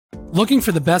Looking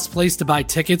for the best place to buy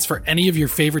tickets for any of your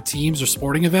favorite teams or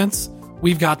sporting events?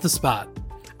 We've got the spot.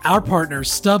 Our partner,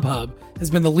 StubHub, has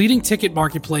been the leading ticket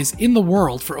marketplace in the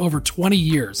world for over 20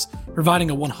 years, providing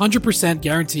a 100%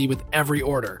 guarantee with every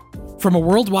order. From a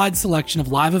worldwide selection of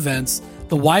live events,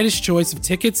 the widest choice of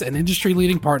tickets and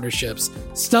industry-leading partnerships,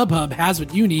 StubHub has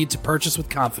what you need to purchase with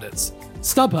confidence.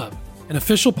 StubHub, an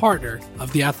official partner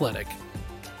of The Athletic.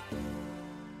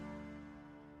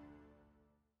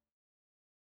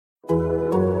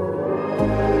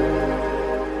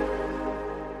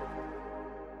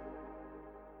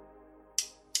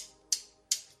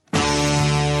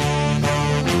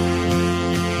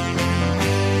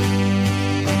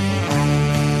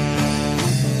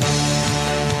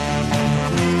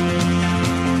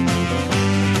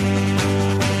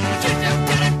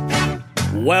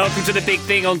 Welcome to The Big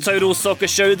Thing on Total Soccer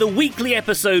Show, the weekly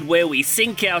episode where we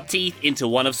sink our teeth into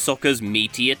one of soccer's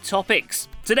meatier topics.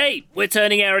 Today, we're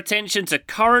turning our attention to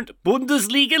current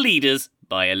Bundesliga leaders,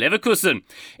 Bayern Leverkusen.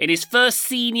 In his first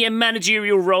senior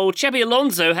managerial role, Xabi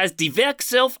Alonso has die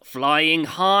Werkself flying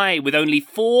high, with only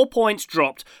 4 points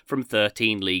dropped from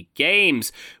 13 league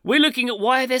games. We're looking at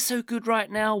why they're so good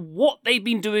right now, what they've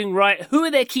been doing right, who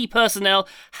are their key personnel,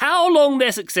 how long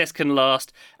their success can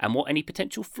last, and what any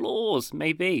potential flaws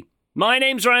may be. My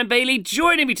name's Ryan Bailey.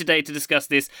 Joining me today to discuss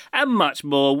this and much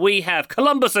more, we have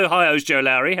Columbus, Ohio's Joe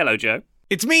Lowry. Hello, Joe.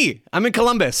 It's me. I'm in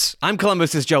Columbus. I'm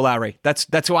Columbus's Joe Lowry. That's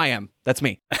who I am. That's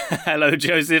me. Hello,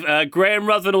 Joseph. Graham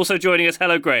Ruthven also joining us.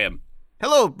 Hello, Graham.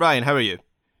 Hello, Brian. How are you?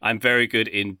 I'm very good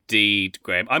indeed,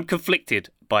 Graham. I'm conflicted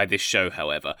by this show,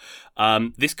 however.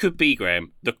 This could be,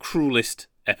 Graham, the cruelest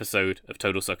episode of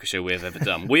Total Soccer Show we have ever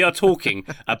done. We are talking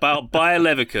about Bayer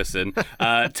Leverkusen,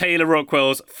 Taylor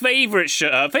Rockwell's favorite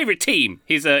team.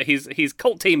 His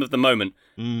cult team of the moment,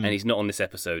 and he's not on this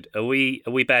episode. Are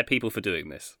we bad people for doing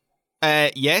this?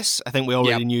 Yes, I think we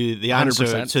already knew the answer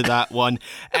 100%. To that one.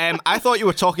 I thought you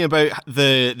were talking about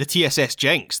the TSS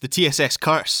jinx, the TSS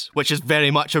curse, which is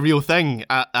very much a real thing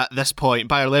at this point.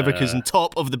 Bayer Leverkusen,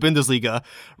 top of the Bundesliga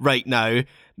right now.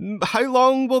 How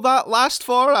long will that last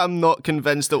for? I'm not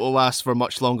convinced it will last for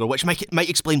much longer, which might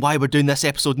explain why we're doing this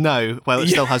episode now, while it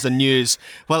still has a news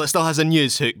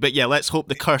hook. But yeah, let's hope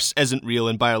the curse isn't real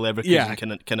and Bayer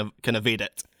Leverkusen can evade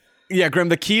it. Yeah, Grim,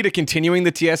 the key to continuing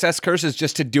the TSS curse is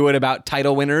just to do it about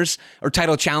title winners or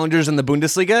title challengers in the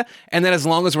Bundesliga. And then as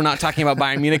long as we're not talking about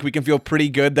Bayern Munich, we can feel pretty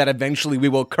good that eventually we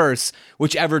will curse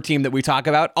whichever team that we talk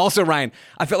about. Also, Ryan,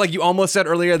 I felt like you almost said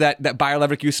earlier that Bayer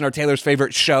Leverkusen are Taylor's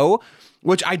favorite show,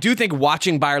 which I do think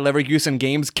watching Bayer Leverkusen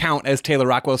games count as Taylor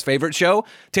Rockwell's favorite show.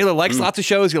 Taylor likes lots of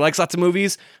shows. He likes lots of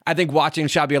movies. I think watching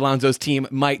Xabi Alonso's team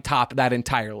might top that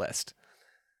entire list.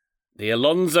 The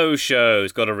Alonso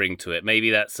Show's got a ring to it.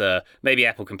 Maybe maybe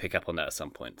Apple can pick up on that at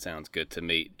some point. Sounds good to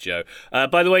me, Joe.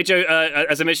 By the way, Joe,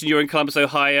 as I mentioned, you're in Columbus,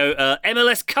 Ohio.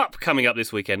 MLS Cup coming up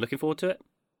this weekend. Looking forward to it?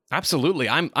 Absolutely.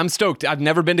 I'm stoked. I've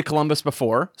never been to Columbus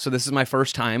before, so this is my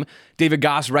first time. David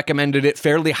Goss recommended it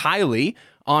fairly highly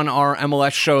on our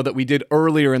MLS show that we did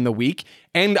earlier in the week,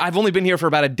 and I've only been here for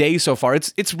about a day so far.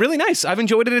 It's really nice. I've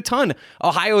enjoyed it a ton.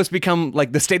 Ohio has become,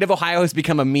 the state of Ohio has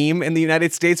become a meme in the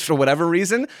United States for whatever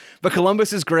reason, but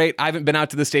Columbus is great. I haven't been out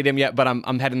to the stadium yet, but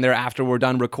I'm heading there after we're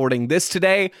done recording this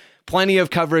today. Plenty of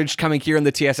coverage coming here in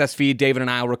the TSS feed. David and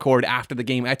I will record after the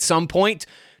game at some point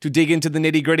to dig into the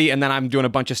nitty-gritty, and then I'm doing a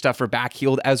bunch of stuff for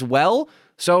Backheeled as well.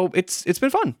 So it's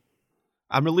been fun.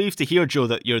 I'm relieved to hear, Joe,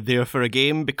 that you're there for a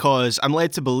game, because I'm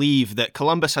led to believe that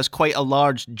Columbus has quite a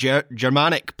large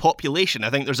Germanic population. I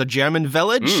think there's a German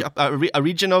village, a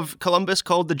region of Columbus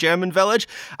called the German Village.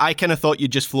 I kind of thought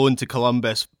you'd just flown to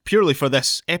Columbus purely for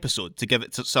this episode to give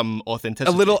it some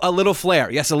authenticity. A little flair.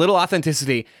 Yes, a little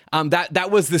authenticity.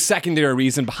 That was the secondary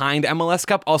reason behind MLS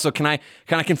Cup. Also, can I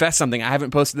confess something? I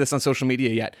haven't posted this on social media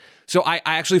yet. So I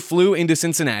actually flew into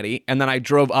Cincinnati, and then I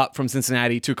drove up from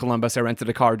Cincinnati to Columbus. I rented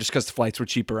a car just because the flights were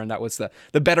cheaper, and that was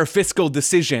the better fiscal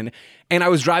decision. And I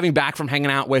was driving back from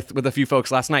hanging out with a few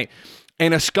folks last night,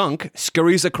 and a skunk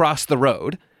scurries across the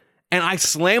road, and I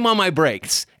slam on my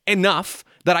brakes enough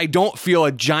that I don't feel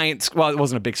a giant, well, it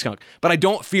wasn't a big skunk, but I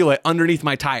don't feel it underneath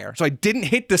my tire. So I didn't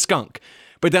hit the skunk.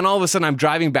 But then all of a sudden I'm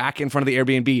driving back in front of the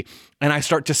Airbnb, and I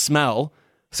start to smell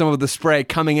some of the spray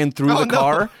coming in through the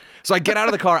car. So I get out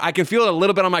of the car. I can feel it a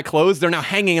little bit on my clothes. They're now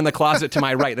hanging in the closet to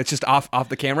my right. That's just off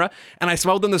the camera. And I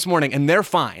smelled them this morning, and they're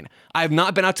fine. I have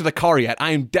not been out to the car yet. I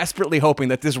am desperately hoping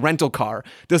that this rental car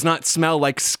does not smell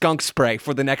like skunk spray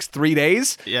for the next 3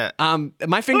 days. Yeah.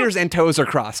 My fingers and toes are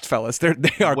crossed, fellas. They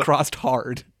are crossed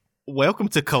hard. Welcome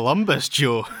to Columbus,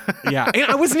 Joe. Yeah. And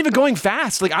I wasn't even going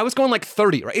fast. I was going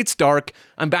 30, right? It's dark.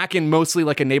 I'm back in mostly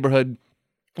a neighborhood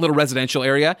little residential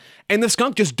area, and the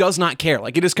skunk just does not care.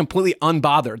 Like, it is completely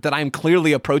unbothered that I'm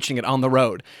clearly approaching it on the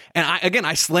road. And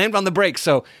I slammed on the brakes.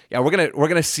 So yeah, we're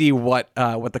gonna see what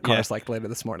the car is like later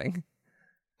this morning.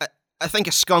 I think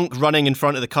a skunk running in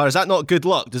front of the car, is that not good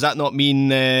luck? Does that not mean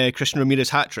Christian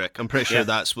Ramirez hat trick? I'm pretty sure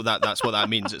that's what that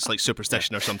means. It's like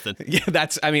superstition or something. Yeah,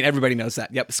 everybody knows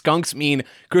that. Yep, skunks mean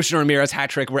Christian Ramirez hat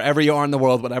trick wherever you are in the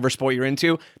world, whatever sport you're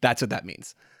into. That's what that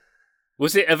means.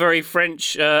 Was it a very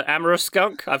French amorous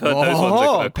skunk? I've heard those ones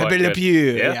are quite Pepe good. Le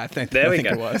Pew. Yeah, I think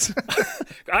it was.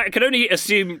 I can only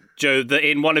assume, Joe, that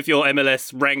in one of your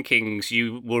MLS rankings,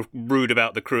 you were rude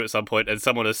about the crew at some point, and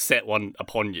someone has set one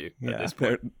upon you at this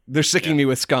point. They're sicking me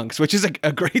with skunks, which is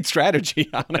a great strategy,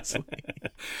 honestly.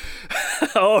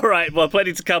 All right, well,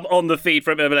 plenty to come on the feed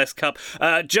from MLS Cup.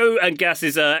 Joe and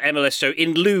Gas's MLS show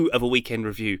in lieu of a weekend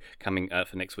review coming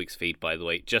for next week's feed, by the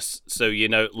way, just so you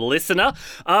know, listener.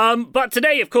 But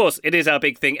today, of course, it is our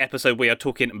big thing episode. We are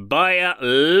talking Bayern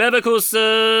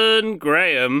Leverkusen.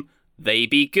 Graham, they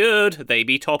be good. They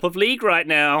be top of league right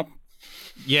now.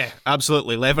 Yeah,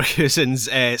 absolutely. Leverkusen's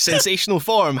sensational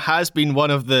form has been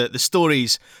one of the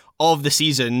stories of the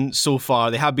season so far.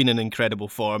 They have been in incredible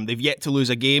form. They've yet to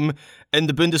lose a game in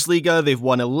the Bundesliga. They've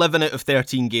won 11 out of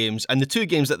 13 games, and the 2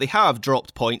 games that they have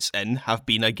dropped points in have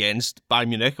been against Bayern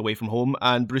Munich away from home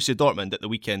and Borussia Dortmund at the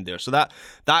weekend there. So that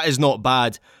is not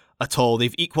bad at all.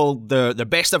 They've equalled their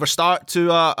best ever start to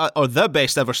the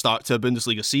best ever start to a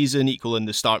Bundesliga season, equaling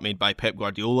the start made by Pep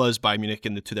Guardiola's Bayern Munich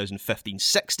in the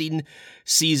 2015-16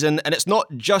 season. And it's not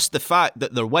just the fact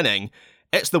that they're winning,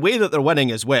 it's the way that they're winning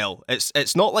as well.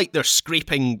 It's not like they're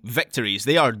scraping victories.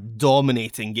 They are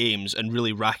dominating games and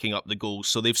really racking up the goals.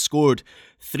 So they've scored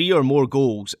 3 or more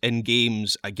goals in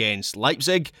games against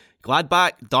Leipzig,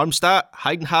 Gladbach, Darmstadt,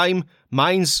 Heidenheim,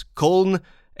 Mainz, Köln,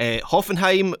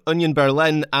 Hoffenheim, Union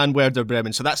Berlin, and Werder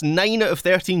Bremen. So that's 9 out of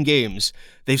 13 games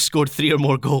they've scored 3 or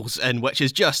more goals in, which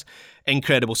is just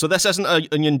incredible. So this isn't a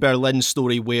Union Berlin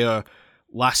story where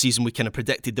last season we kind of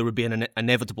predicted there would be an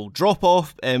inevitable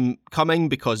drop-off coming,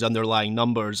 because underlying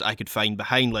numbers I could find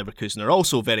behind Leverkusen are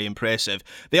also very impressive.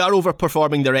 They are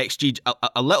overperforming their XG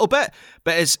a little bit,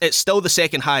 but it's still the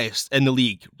second highest in the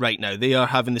league right now. They are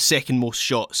having the second most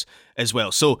shots as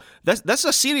well. So this is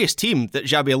a serious team that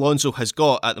Xabi Alonso has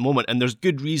got at the moment, and there's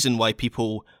good reason why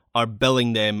people are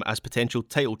billing them as potential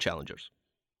title challengers.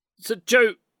 So,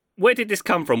 Joe, where did this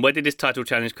come from? Where did this title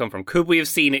challenge come from? Could we have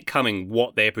seen it coming,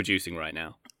 what they're producing right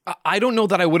now? I don't know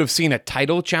that I would have seen a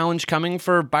title challenge coming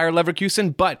for Bayer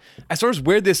Leverkusen, but as far as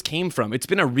where this came from, it's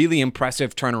been a really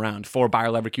impressive turnaround for Bayer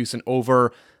Leverkusen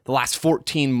over the last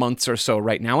 14 months or so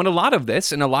right now. And a lot of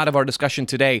this, and a lot of our discussion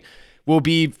today, will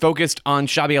be focused on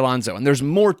Xabi Alonso. And there's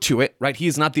more to it, right?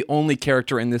 He's not the only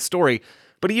character in this story,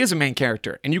 but he is a main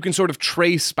character. And you can sort of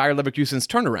trace Bayer Leverkusen's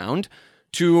turnaround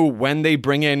to when they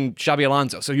bring in Xabi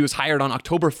Alonso. So he was hired on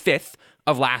October 5th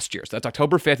of last year. So that's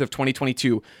October 5th of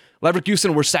 2022.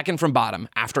 Leverkusen were second from bottom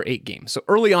after 8 games. So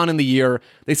early on in the year,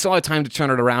 they still had time to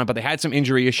turn it around, but they had some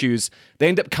injury issues. They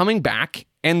end up coming back,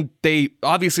 and they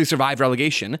obviously survived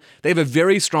relegation. They have a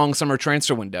very strong summer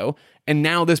transfer window, and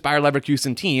now this Bayer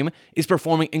Leverkusen team is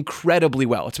performing incredibly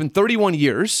well. It's been 31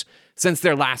 years since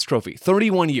their last trophy.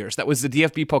 31 years. That was the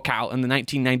DFB Pokal in the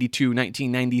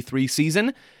 1992-1993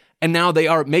 season. And now they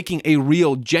are making a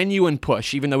real, genuine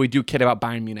push, even though we do kid about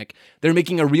Bayern Munich. They're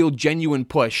making a real, genuine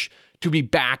push to be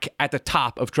back at the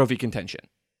top of trophy contention.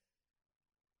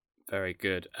 Very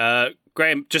good.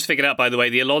 Graham, just figured out, by the way,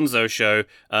 the Alonso show,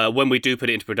 when we do put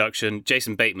it into production,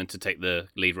 Jason Bateman to take the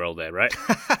lead role there, right?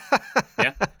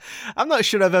 Yeah? I'm not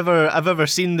sure I've ever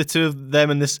seen the two of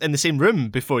them in the same room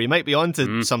before. You might be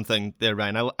onto something there,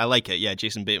 Ryan. I like it. Yeah,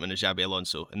 Jason Bateman and Xabi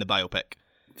Alonso in the biopic.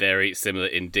 Very similar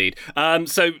indeed.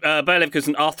 So Bayer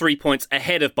Leverkusen are 3 points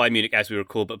ahead of Bayern Munich as we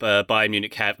recall, but Bayern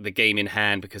Munich have the game in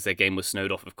hand because their game was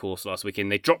snowed off, of course, last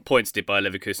weekend. They dropped points, did Bayer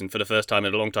Leverkusen, for the first time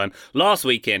in a long time last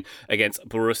weekend against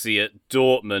Borussia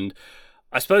Dortmund.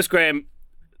 I suppose, Graham,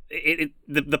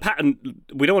 the pattern,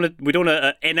 we don't want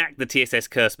to enact the TSS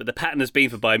curse, but the pattern has been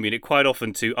for Bayern Munich quite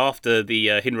often to, after the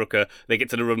Hinrücke, they get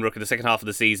to the Rundrücke the second half of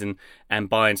the season, and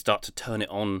Bayern start to turn it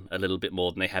on a little bit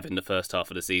more than they have in the first half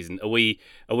of the season. Are we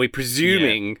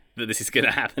presuming that this is going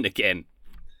to happen again?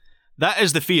 That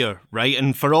is the fear, right?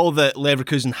 And for all that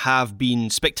Leverkusen have been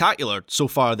spectacular so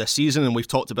far this season, and we've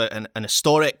talked about an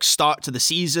historic start to the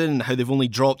season, how they've only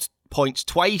dropped points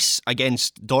twice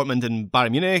against Dortmund and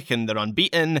Bayern Munich, and they're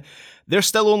unbeaten. They're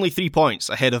still only 3 points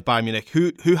ahead of Bayern Munich,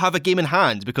 who have a game in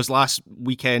hand, because last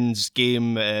weekend's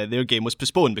game, their game was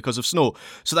postponed because of snow.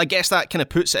 So I guess that kind of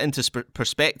puts it into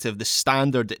perspective, the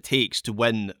standard it takes to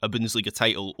win a Bundesliga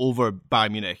title over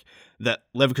Bayern Munich. that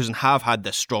Leverkusen have had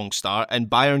this strong start and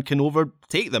Bayern can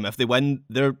overtake them if they win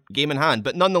their game in hand.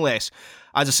 But nonetheless,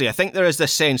 as I say, I think there is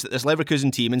this sense that this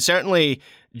Leverkusen team, and certainly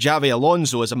Xavi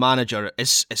Alonso as a manager,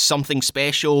 is something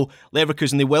special.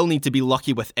 Leverkusen, they will need to be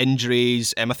lucky with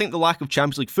injuries. I think the lack of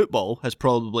Champions League football has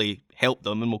probably helped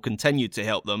them and will continue to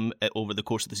help them over the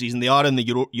course of the season. They are in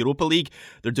the Europa League.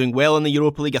 They're doing well in the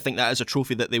Europa League. I think that is a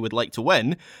trophy that they would like to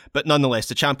win. But nonetheless,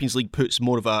 the Champions League puts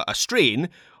more of a strain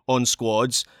on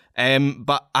squads.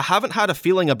 But I haven't had a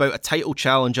feeling about a title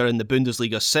challenger in the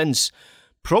Bundesliga since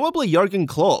probably Jurgen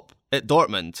Klopp at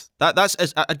Dortmund.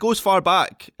 It goes far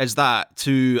back as that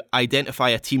to identify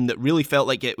a team that really felt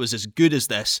like it was as good as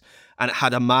this, and it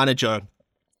had a manager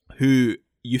who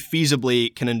you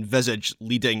feasibly can envisage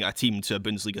leading a team to a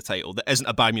Bundesliga title that isn't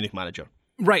a Bayern Munich manager.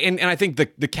 Right, and I think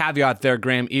the caveat there,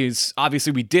 Graham, is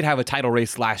obviously we did have a title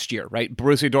race last year, right?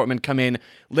 Borussia Dortmund come in,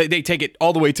 they take it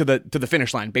all the way to the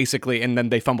finish line, basically, and then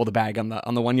they fumble the bag on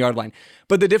the 1 yard line.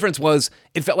 But the difference was,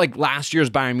 it felt like last year's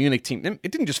Bayern Munich team.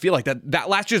 It didn't just feel like that. That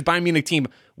last year's Bayern Munich team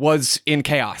was in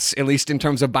chaos, at least in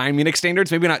terms of Bayern Munich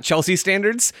standards. Maybe not Chelsea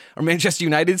standards or Manchester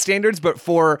United standards, but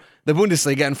for the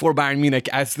Bundesliga and for Bayern Munich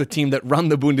as the team that run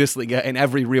the Bundesliga in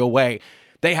every real way.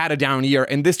 They had a down year,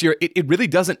 and this year, it really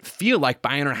doesn't feel like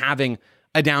Bayern are having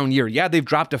a down year. Yeah, they've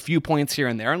dropped a few points here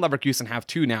and there, and Leverkusen have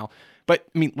 2 now. But,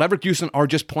 I mean, Leverkusen are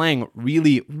just playing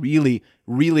really, really,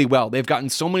 really well. They've gotten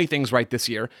so many things right this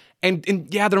year. And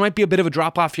yeah, there might be a bit of a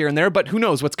drop-off here and there, but who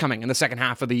knows what's coming in the second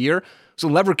half of the year. So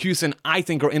Leverkusen, I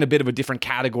think, are in a bit of a different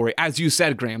category, as you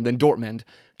said, Graham, than Dortmund,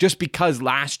 just because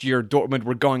last year Dortmund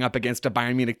were going up against a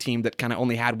Bayern Munich team that kind of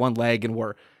only had one leg and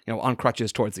were, on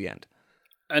crutches towards the end.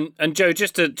 And Joe,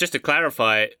 just to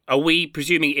clarify, are we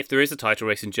presuming if there is a title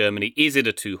race in Germany, is it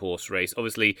a 2-horse race?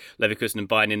 Obviously, Leverkusen and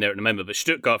Bayern in there at the moment, but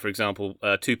Stuttgart, for example,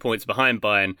 2 points behind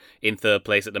Bayern in third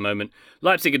place at the moment.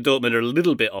 Leipzig and Dortmund are a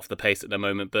little bit off the pace at the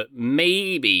moment, but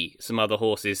maybe some other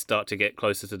horses start to get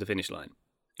closer to the finish line.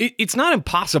 It's not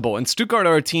impossible, and Stuttgart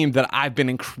are a team that I've been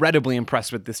incredibly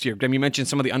impressed with this year. Graham, you mentioned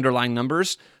some of the underlying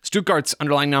numbers. Stuttgart's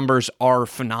underlying numbers are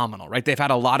phenomenal, right? They've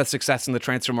had a lot of success in the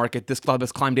transfer market. This club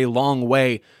has climbed a long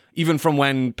way, even from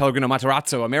when Pellegrino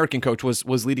Matarazzo, American coach,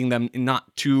 was leading them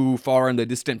not too far in the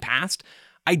distant past.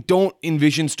 I don't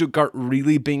envision Stuttgart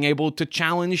really being able to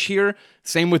challenge here.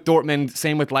 Same with Dortmund,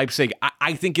 same with Leipzig.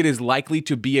 I think it is likely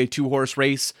to be a 2-horse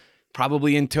race,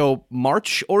 probably until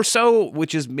March or so,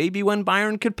 which is maybe when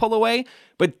Bayern could pull away.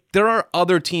 But there are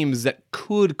other teams that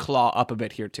could claw up a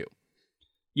bit here too.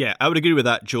 Yeah, I would agree with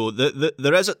that, Joe.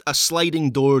 There is a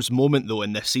sliding doors moment, though,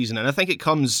 in this season, and I think it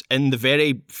comes in the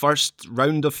very first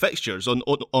round of fixtures on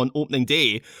opening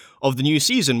day of the new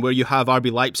season, where you have RB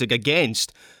Leipzig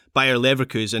against Bayer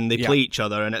Leverkusen. They play each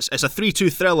other, and it's a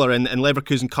 3-2 thriller, and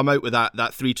Leverkusen come out with that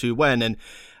 3-2 win. And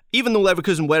even though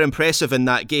Leverkusen were impressive in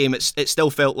that game, it still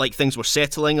felt like things were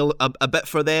settling a bit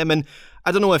for them. And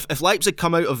I don't know if Leipzig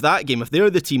come out of that game, if they're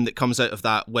the team that comes out of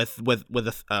that with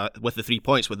the 3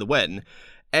 points, with the win.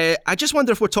 I just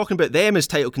wonder if we're talking about them as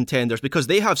title contenders, because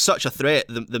they have such a threat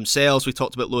themselves. We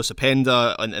talked about Lois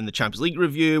Openda in the Champions League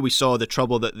review. We saw the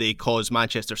trouble that they caused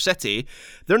Manchester City.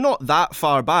 They're not that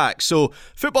far back. So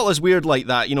football is weird like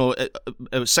that.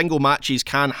 Single matches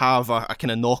can have a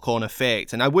kind of knock-on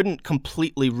effect. And I wouldn't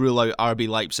completely rule out RB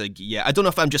Leipzig yet. I don't know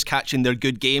if I'm just catching their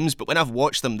good games, but when I've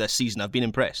watched them this season, I've been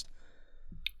impressed.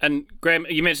 And Graham,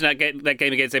 you mentioned that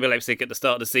game against RB Leipzig at the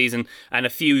start of the season, and a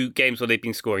few games where they've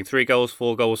been scoring 3 goals,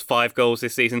 4 goals, 5 goals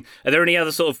this season. Are there any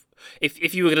other sort of,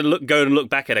 if you were going to go and look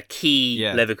back at a key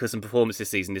Leverkusen performance this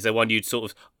season, is there one you'd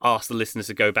sort of ask the listeners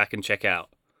to go back and check out?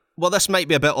 Well, this might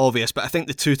be a bit obvious, but I think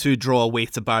the 2-2 draw away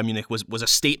to Bayern Munich was a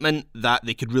statement that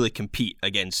they could really compete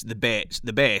against the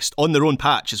best on their own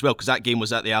patch as well, because that game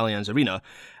was at the Allianz Arena.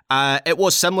 It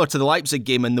was similar to the Leipzig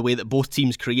game in the way that both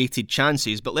teams created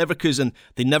chances, but Leverkusen,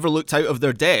 they never looked out of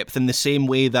their depth in the same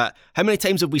way that, how many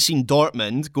times have we seen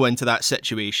Dortmund go into that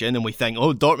situation and we think,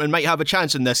 oh, Dortmund might have a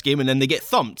chance in this game, and then they get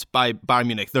thumped by Bayern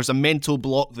Munich. There's a mental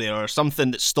block there or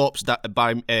something that stops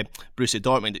Borussia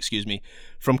Dortmund,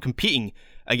 from competing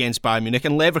against Bayern Munich.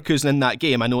 And Leverkusen in that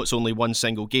game, I know it's only one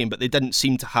single game, but they didn't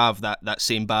seem to have that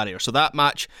same barrier. So that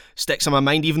match sticks in my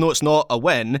mind, even though it's not a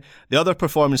win. The other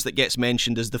performance that gets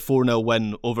mentioned is the 4-0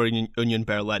 win over Union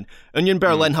Berlin. Union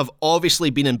Berlin have obviously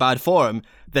been in bad form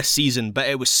this season, but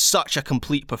it was such a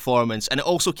complete performance. And it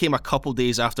also came a couple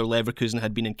days after Leverkusen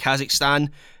had been in Kazakhstan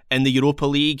in the Europa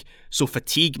League, so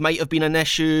fatigue might have been an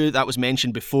issue. That was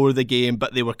mentioned before the game,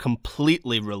 but they were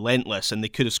completely relentless, and they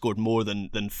could have scored more than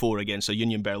 4 against a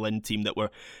Union Berlin team that were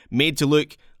made to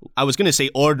look, I was going to say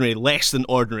ordinary, less than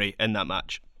ordinary in that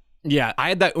match. Yeah, I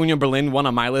had that Union Berlin one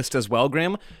on my list as well,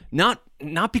 Graham. Not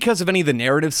because of any of the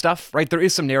narrative stuff, right? There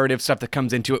is some narrative stuff that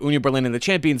comes into it. Union Berlin in the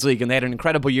Champions League, and they had an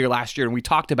incredible year last year, and we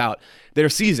talked about their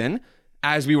season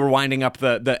as we were winding up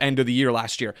the end of the year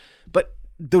last year. But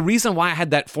the reason why I had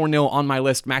that 4-0 on my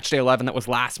list, match day 11, that was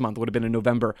last month, would have been in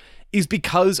November, is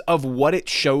because of what it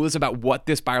shows about what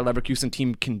this Bayer Leverkusen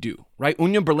team can do, right?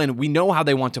 Union Berlin, we know how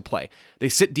they want to play. They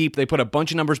sit deep, they put a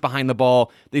bunch of numbers behind the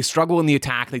ball, they struggle in the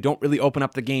attack, they don't really open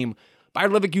up the game. Bayer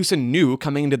Leverkusen knew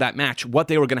coming into that match what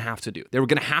they were going to have to do. They were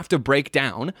going to have to break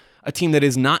down a team that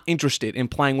is not interested in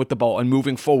playing with the ball and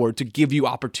moving forward to give you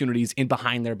opportunities in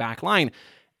behind their back line.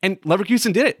 And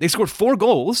Leverkusen did it. They scored 4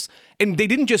 goals, and they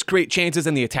didn't just create chances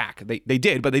in the attack. They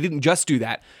did, but they didn't just do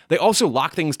that. They also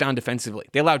locked things down defensively.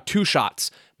 They allowed 2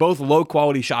 shots, both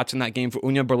low-quality shots in that game for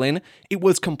Union Berlin. It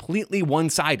was completely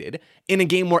one-sided in a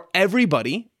game where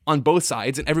everybody on both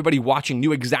sides and everybody watching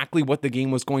knew exactly what the game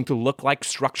was going to look like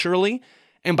structurally,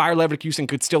 and Bayer Leverkusen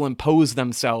could still impose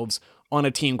themselves on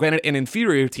a team, granted an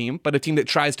inferior team, but a team that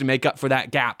tries to make up for that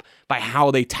gap by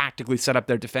how they tactically set up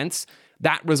their defense.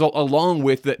 That result, along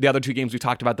with the other 2 games we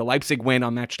talked about, the Leipzig win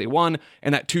on match day 1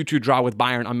 and that 2-2 draw with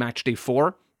Bayern on match day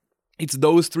 4, it's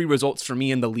those 3 results for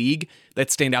me in the league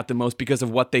that stand out the most because of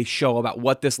what they show about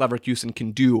what this Leverkusen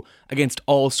can do against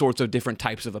all sorts of different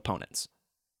types of opponents.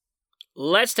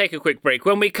 Let's take a quick break.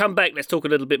 When we come back, let's talk a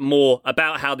little bit more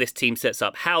about how this team sets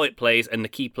up, how it plays, and the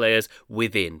key players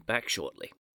within. Back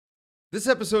shortly. This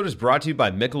episode is brought to you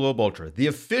by Michelob Ultra, the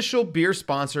official beer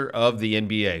sponsor of the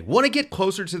NBA. Want to get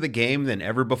closer to the game than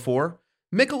ever before?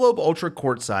 Michelob Ultra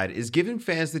Courtside is giving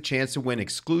fans the chance to win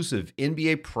exclusive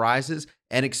NBA prizes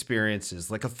and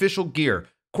experiences like official gear,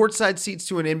 courtside seats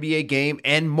to an NBA game,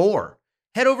 and more.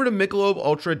 Head over to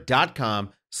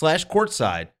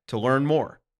MichelobUltra.com/courtside to learn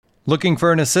more. Looking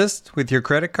for an assist with your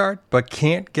credit card, but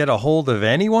can't get a hold of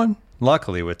anyone?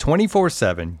 Luckily, with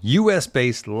 24/7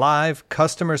 US-based live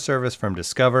customer service from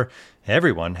Discover,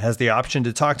 everyone has the option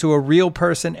to talk to a real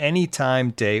person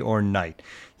anytime, day or night.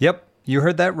 Yep, you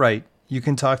heard that right. You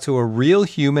can talk to a real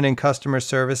human in customer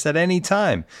service at any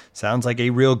time. Sounds like a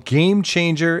real game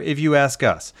changer if you ask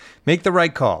us. Make the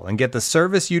right call and get the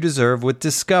service you deserve with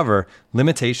Discover.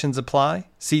 Limitations apply.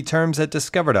 See terms at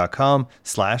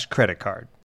discover.com/creditcard.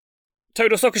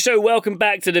 Total Soccer Show, welcome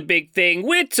back to the big thing.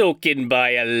 We're talking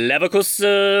Bayer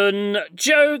Leverkusen.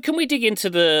 Joe, can we dig into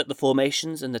the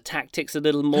formations and the tactics a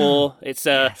little more? It's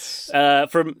yes.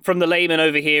 From the layman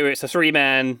over here, it's a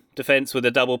 3-man defense with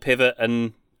a double pivot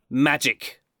and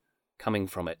magic coming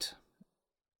from it.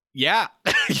 Yeah,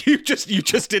 you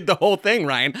just did the whole thing,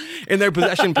 Ryan, in their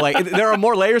possession play. There are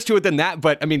more layers to it than that,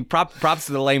 but I mean, props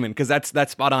to the layman because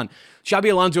that's spot on.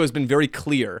 Xabi Alonso has been very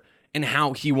clear in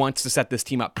how he wants to set this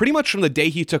team up, pretty much from the day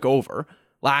he took over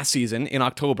last season in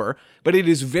October, but it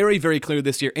is very, very clear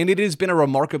this year, and it has been a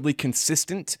remarkably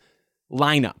consistent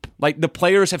lineup. Like, the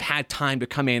players have had time to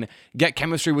come in, get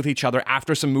chemistry with each other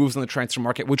after some moves in the transfer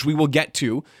market, which we will get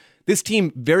to. This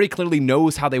team very clearly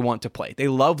knows how they want to play. They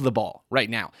love the ball right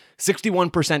now.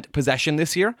 61% possession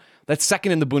this year. That's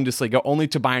second in the Bundesliga, only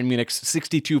to Bayern Munich's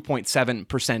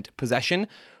 62.7% possession.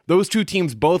 Those 2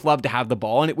 teams both love to have the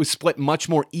ball, and it was split much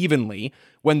more evenly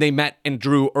when they met and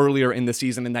drew earlier in the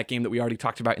season in that game that we already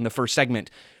talked about in the first segment.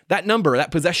 That number,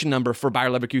 that possession number for Bayer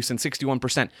Leverkusen,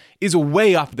 61%, is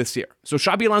way up this year. So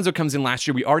Xabi Alonso comes in last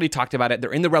year. We already talked about it.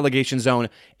 They're in the relegation zone.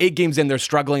 8 games in, they're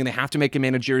struggling. They have to make a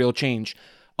managerial change.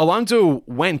 Alonso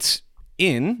went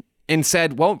in and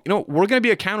said, well, we're going to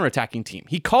be a counterattacking team.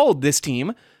 He called this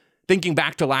team, thinking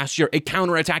back to last year, a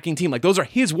counterattacking team. Like, those are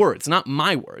his words, not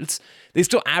my words. They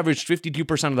still averaged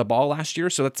 52% of the ball last year,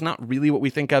 so that's not really what we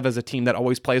think of as a team that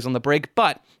always plays on the break,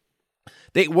 but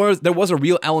there was a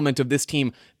real element of this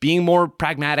team being more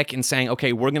pragmatic and saying,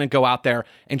 okay, we're going to go out there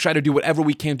and try to do whatever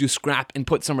we can to scrap and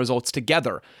put some results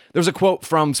together. There's a quote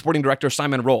from sporting director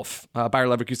Simon Rolf, Bayer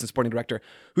Leverkusen sporting director,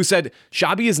 who said,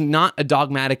 Xabi is not a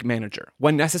dogmatic manager.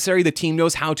 When necessary, the team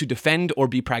knows how to defend or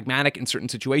be pragmatic in certain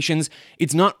situations.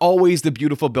 It's not always the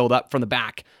beautiful build-up from the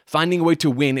back. Finding a way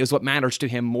to win is what matters to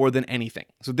him more than anything.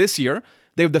 So this year,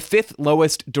 they have the 5th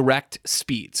lowest direct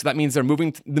speed. So that means they're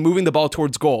moving the ball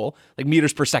towards goal, like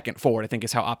meters per second forward, I think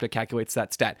is how Opta calculates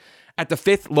that stat, at the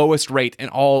 5th lowest rate in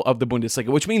all of the Bundesliga,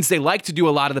 which means they like to do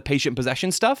a lot of the patient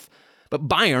possession stuff, but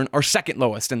Bayern are 2nd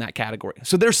lowest in that category.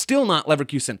 So they're still not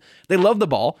Leverkusen. They love the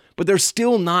ball, but they're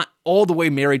still not all the way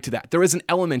married to that. There is an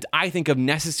element, I think, of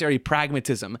necessary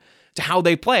pragmatism to how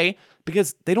they play,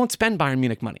 because they don't spend Bayern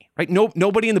Munich money, right?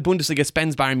 Nobody in the Bundesliga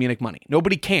spends Bayern Munich money.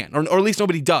 Nobody can, or at least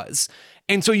nobody does.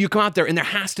 And so you come out there and there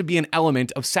has to be an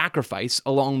element of sacrifice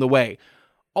along the way.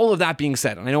 All of that being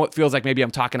said, and I know it feels like maybe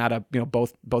I'm talking out of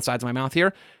both sides of my mouth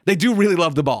here, they do really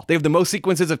love the ball. They have the most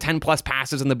sequences of 10 plus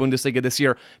passes in the Bundesliga this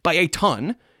year by a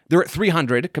ton. They're at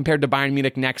 300 compared to Bayern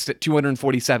Munich next at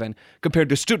 247, compared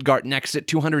to Stuttgart next at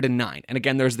 209. And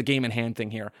again, there's the game in hand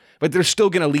thing here, but they're still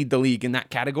going to lead the league in that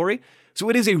category. So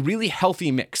it is a really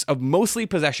healthy mix of mostly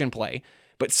possession play,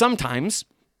 but sometimes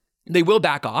they will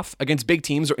back off against big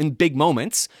teams or in big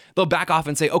moments. They'll back off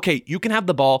and say, okay, you can have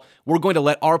the ball. We're going to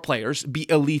let our players be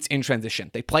elite in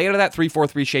transition. They play out of that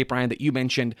 3-4-3 shape, Ryan, that you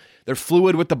mentioned. They're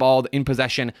fluid with the ball in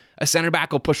possession. A center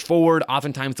back will push forward.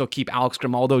 Oftentimes they'll keep Alex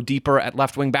Grimaldo deeper at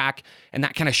left wing back, and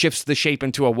that kind of shifts the shape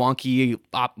into a wonky,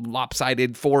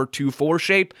 lopsided 4-2-4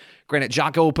 shape. Granit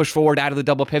Xhaka will push forward out of the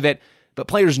double pivot, but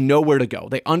players know where to go.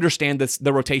 They understand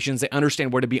the rotations. They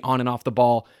understand where to be on and off the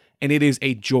ball, and it is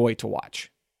a joy to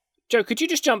watch. Joe, could you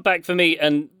just jump back for me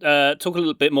and talk a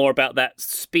little bit more about that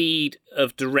speed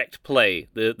of direct play,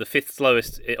 the fifth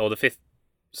slowest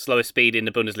speed in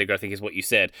the Bundesliga, I think is what you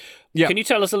said. Yeah. Can you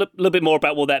tell us a little bit more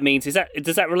about what that means? Does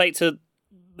that relate to?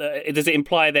 Does it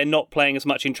imply they're not playing as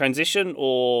much in transition,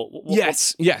 or?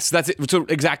 Yes, that's it. So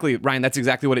exactly, Ryan. That's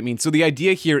exactly what it means. So the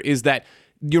idea here is that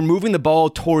you're moving the ball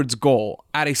towards goal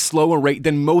at a slower rate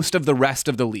than most of the rest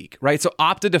of the league, right? So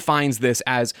Opta defines this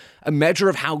as a measure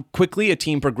of how quickly a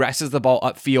team progresses the ball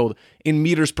upfield in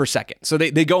meters per second. So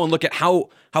they go and look at how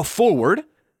forward,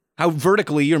 how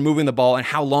vertically you're moving the ball and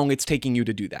how long it's taking you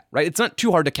to do that, right? It's not too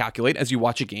hard to calculate as you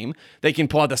watch a game. They can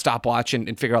pull out the stopwatch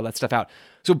and figure all that stuff out.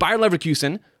 So Bayern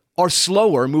Leverkusen are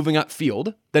slower moving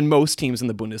upfield than most teams in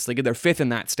the Bundesliga. They're fifth in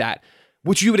that stat,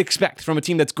 which you would expect from a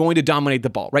team that's going to dominate the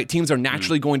ball, right? Teams are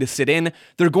naturally going to sit in.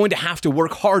 They're going to have to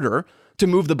work harder to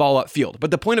move the ball upfield.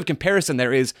 But the point of comparison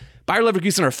there is Bayern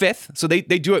Leverkusen are fifth, so they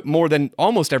do it more than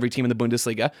almost every team in the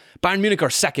Bundesliga. Bayern Munich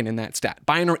are second in that stat.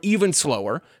 Bayern are even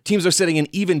slower. Teams are sitting in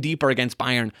even deeper against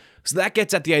Bayern. So that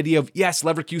gets at the idea of, yes,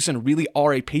 Leverkusen really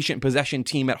are a patient possession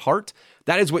team at heart.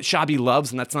 That is what Xabi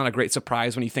loves, and that's not a great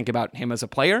surprise when you think about him as a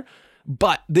player.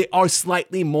 But they are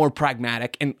slightly more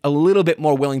pragmatic and a little bit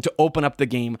more willing to open up the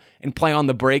game and play on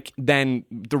the break than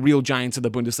the real giants of the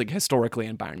Bundesliga historically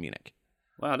in Bayern Munich.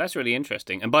 Wow, that's really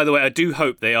interesting. And by the way, I do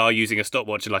hope they are using a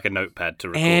stopwatch like a notepad to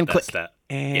record that stat.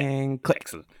 Click.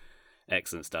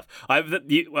 Excellent stuff.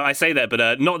 I say that,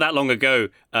 but not that long ago,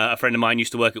 a friend of mine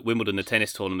used to work at Wimbledon, the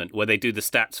tennis tournament, where they do the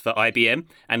stats for IBM,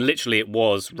 and literally it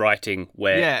was writing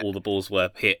where all the balls were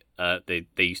hit.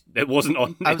 It wasn't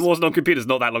on computers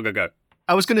not that long ago.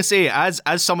 I was going to say, as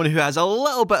someone who has a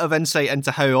little bit of insight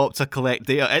into how Opta collect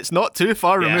data, it's not too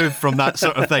far removed from that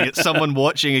sort of thing. It's someone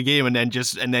watching a game and then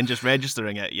just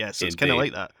registering it. Yes, so it's kind of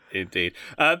like that. Indeed.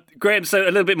 Graham, so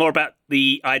a little bit more about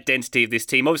the identity of this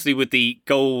team. Obviously, with the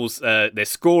goals they're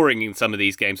scoring in some of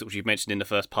these games, which you've mentioned in the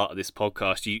first part of this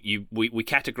podcast, we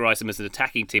categorise them as an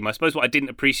attacking team. I suppose what I didn't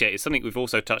appreciate is something we've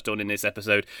also touched on in this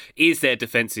episode is their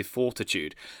defensive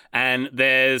fortitude. And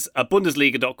there's a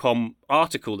Bundesliga.com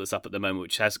article that's up at the moment,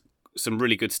 which has some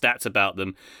really good stats about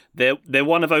them. They're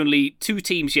one of only two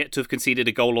teams yet to have conceded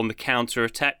a goal on the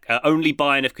counter-attack. Only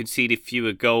Bayern have conceded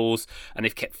fewer goals, and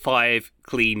they've kept 5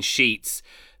 clean sheets.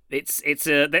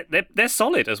 They're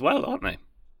solid as well, aren't they?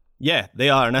 Yeah, they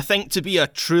are. And I think to be a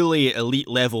truly elite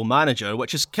level manager,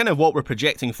 which is kind of what we're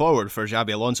projecting forward for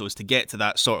Xabi Alonso, is to get to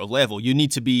that sort of level, you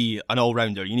need to be an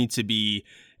all-rounder. You need to be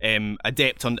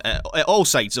adept on all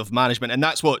sides of management, and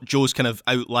that's what Joe's kind of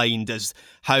outlined as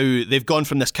how they've gone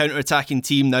from this counter-attacking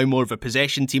team now more of a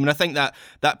possession team, and I think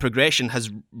that progression has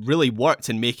really worked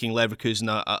in making Leverkusen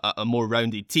a more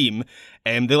rounded team.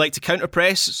 They like to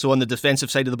counter-press, so on the defensive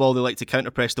side of the ball they like to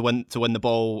counter-press to win the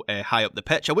ball high up the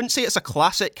pitch. I wouldn't say it's a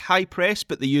classic high press,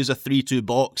 but they use a 3-2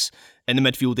 box in the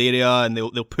midfield area, and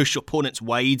they'll push opponents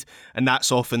wide, and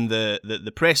that's often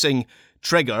the pressing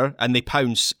trigger, and they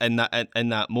pounce in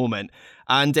that moment.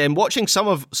 And watching some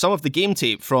of the game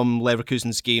tape from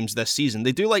Leverkusen's games this season,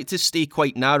 they do like to stay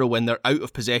quite narrow when they're out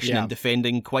of possession and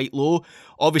defending quite low.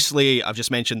 Obviously, I've just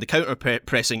mentioned the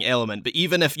counter-pressing element, but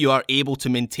even if you are able to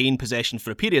maintain possession for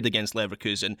a period against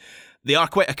Leverkusen, they are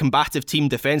quite a combative team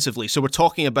defensively. So we're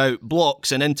talking about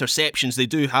blocks and interceptions. They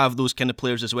do have those kind of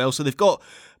players as well. So they've got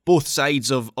both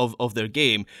sides of their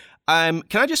game. Can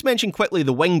I just mention quickly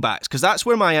the wing backs, because that's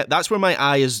where my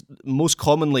eye is most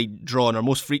commonly drawn or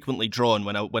most frequently drawn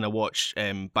when I watch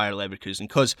Bayer Leverkusen,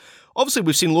 because obviously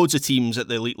we've seen loads of teams at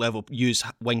the elite level use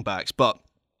wing backs, but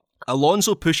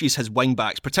Alonso pushes his wing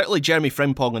backs, particularly Jeremy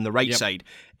Frimpong on the right side,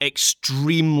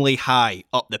 extremely high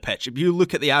up the pitch. If you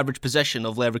look at the average position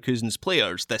of Leverkusen's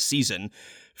players this season,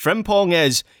 Frimpong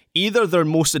is either their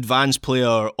most advanced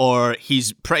player or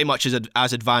he's pretty much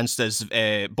as advanced as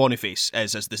Boniface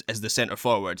is as the centre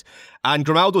forward. And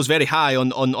Grimaldo's very high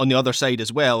on the other side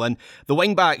as well. And the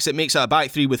wing backs, it makes it a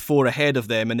back three with 4 ahead of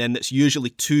them, and then it's usually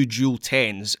 2 dual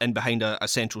 10s in behind a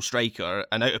central striker.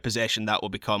 And out of possession, that will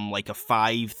become like a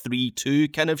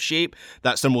 5-3-2 kind of shape.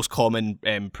 That's their most common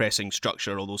pressing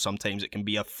structure, although sometimes it can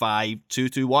be a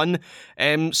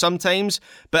 5-2-2-1 sometimes.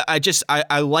 But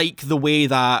I like the way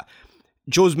that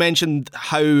Joe's mentioned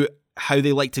how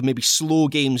they like to maybe slow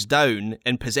games down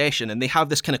in possession, and they have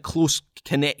this kind of close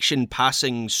connection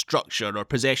passing structure or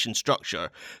possession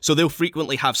structure. So they'll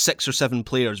frequently have 6 or 7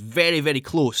 players very, very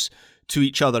close to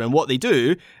each other, and what they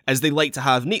do is they like to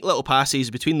have neat little passes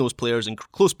between those players in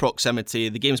close proximity.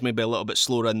 The game's maybe a little bit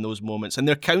slower in those moments, and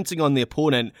they're counting on the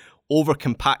opponent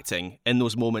over-compacting in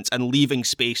those moments and leaving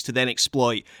space to then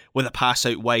exploit with a pass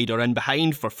out wide or in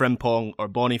behind for Frimpong or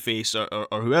Boniface or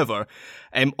whoever.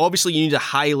 Obviously, you need a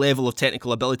high level of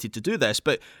technical ability to do this,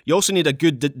 but you also need a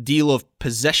good deal of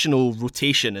positional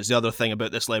rotation is the other thing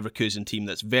about this Leverkusen team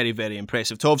that's very, very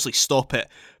impressive, to obviously stop it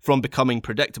from becoming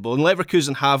predictable. And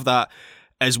Leverkusen have that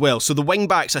as well. So the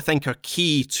wing-backs, I think, are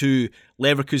key to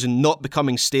Leverkusen not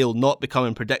becoming stale, not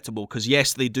becoming predictable, because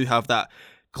yes, they do have that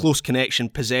close connection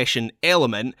possession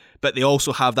element, but they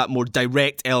also have that more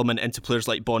direct element into players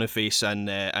like Boniface and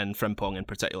Frimpong in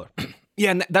particular.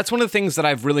 Yeah, and that's one of the things that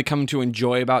I've really come to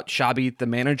enjoy about Xabi, the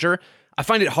manager. I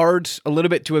find it hard a little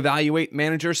bit to evaluate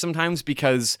managers sometimes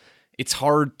because it's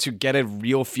hard to get a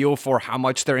real feel for how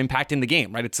much they're impacting the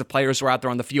game, right? It's the players who are out there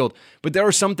on the field. But there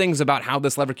are some things about how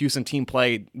this Leverkusen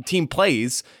team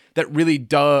plays that really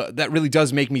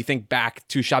does make me think back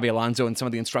to Xabi Alonso and some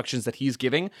of the instructions that he's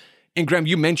giving. And Graham,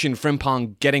 you mentioned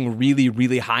Frimpong getting really,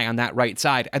 really high on that right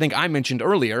side. I think I mentioned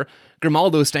earlier,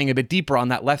 Grimaldo staying a bit deeper on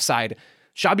that left side.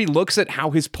 Xabi looks at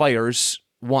how his players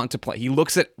want to play. He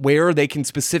looks at where they can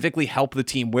specifically help the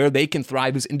team, where they can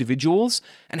thrive as individuals,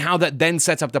 and how that then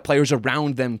sets up the players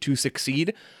around them to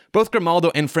succeed. Both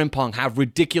Grimaldo and Frimpong have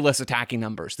ridiculous attacking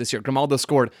numbers this year. Grimaldo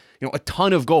scored, a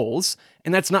ton of goals,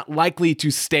 and that's not likely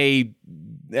to stay.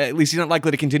 At least he's not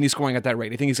likely to continue scoring at that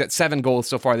rate. I think he's got 7 goals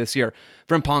so far this year.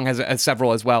 Frimpong has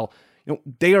several as well.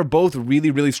 They are both really,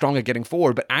 really strong at getting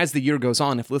forward, but as the year goes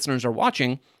on, if listeners are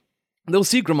watching, they'll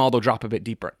see Grimaldo drop a bit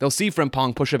deeper. They'll see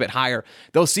Frimpong push a bit higher.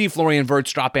 They'll see Florian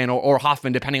Wirtz drop in or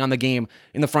Hoffman, depending on the game,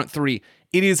 in the front 3.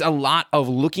 It is a lot of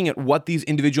looking at what these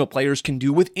individual players can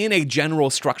do within a general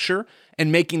structure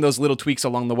and making those little tweaks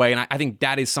along the way. And I think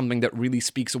that is something that really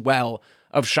speaks well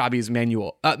of Xabi's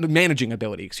managing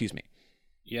ability,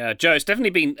 Yeah, Joe, it's definitely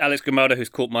been Alex Grimaldo who's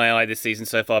caught my eye this season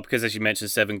so far because, as you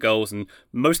mentioned, 7 goals and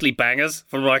mostly bangers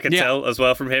from what I can tell as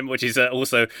well from him, which is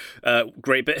also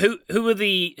great. But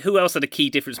who else are the key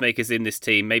difference makers in this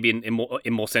team, maybe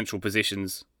in more central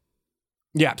positions?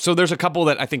 Yeah, so there's a couple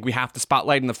that I think we have to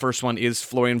spotlight, and the first one is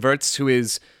Florian Wirtz, who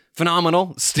is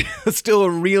phenomenal, still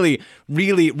really,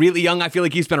 really, really young. I feel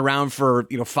like he's been around for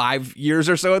 5 years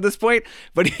or so at this point,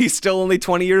 but he's still only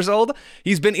 20 years old.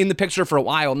 He's been in the picture for a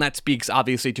while, and that speaks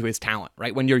obviously to his talent,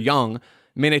 right? When you're young,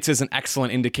 minutes is an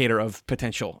excellent indicator of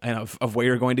potential and of where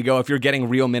you're going to go. If you're getting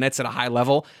real minutes at a high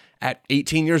level at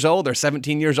 18 years old or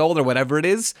 17 years old or whatever it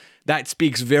is, that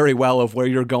speaks very well of where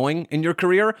you're going in your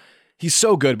career. He's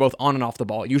so good both on and off the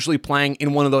ball, usually playing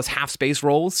in one of those half-space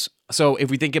roles. So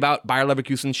if we think about Bayer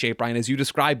Leverkusen's shape, Ryan, as you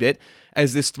described it,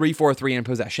 as this 3-4-3 in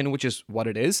possession, which is what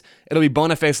it is, it'll be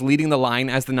Boniface leading the line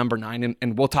as the number 9,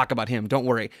 and we'll talk about him, don't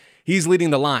worry. He's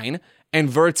leading the line,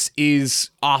 and Wirtz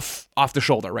is off the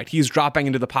shoulder, right? He's dropping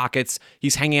into the pockets,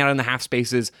 he's hanging out in the half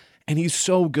spaces, and he's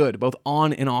so good, both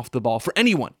on and off the ball. For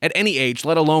anyone, at any age,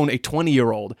 let alone a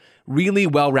 20-year-old, really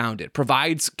well-rounded,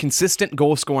 provides consistent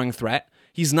goal-scoring threat.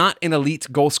 He's not an elite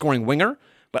goal-scoring winger,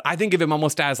 but I think of him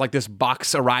almost as like this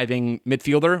box-arriving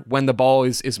midfielder when the ball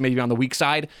is maybe on the weak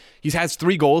side. He has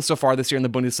 3 goals so far this year in the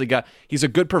Bundesliga. He's a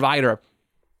good provider,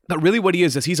 but really what he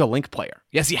is he's a link player.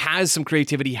 Yes, he has some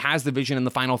creativity, he has the vision in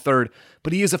the final third,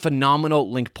 but he is a phenomenal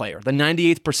link player. The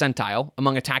 98th percentile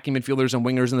among attacking midfielders and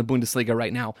wingers in the Bundesliga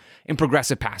right now in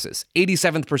progressive passes.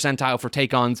 87th percentile for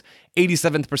take-ons,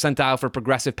 87th percentile for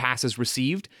progressive passes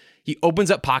received. He opens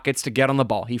up pockets to get on the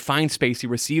ball. He finds space. He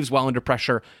receives well under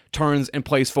pressure, turns and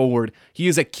plays forward. He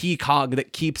is a key cog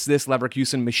that keeps this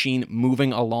Leverkusen machine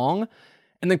moving along.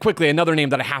 And then quickly, another name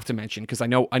that I have to mention, because I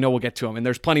know we'll get to him, and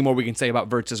there's plenty more we can say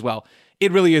about Wirtz as well.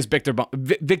 It really is Victor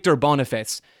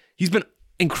Boniface. He's been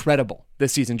incredible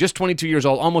this season. Just 22 years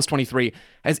old, almost 23.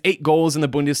 Has 8 goals in the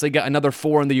Bundesliga, another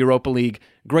 4 in the Europa League.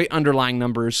 Great underlying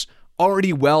numbers.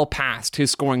 Already well past his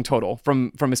scoring total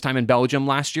from his time in Belgium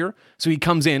last year. So he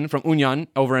comes in from Union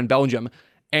over in Belgium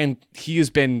and he has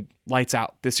been lights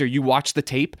out this year. You watch the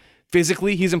tape.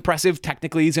 Physically, he's impressive.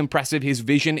 Technically, he's impressive. His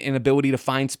vision and ability to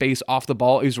find space off the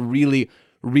ball is really,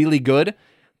 really good.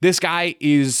 This guy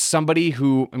is somebody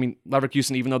who, I mean,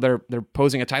 Leverkusen, even though they're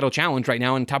posing a title challenge right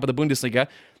now on top of the Bundesliga,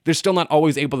 they're still not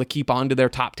always able to keep on to their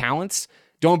top talents.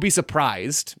 Don't be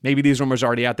surprised, maybe these rumors are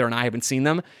already out there and I haven't seen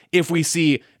them, if we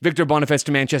see Victor Boniface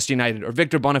to Manchester United or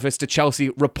Victor Boniface to Chelsea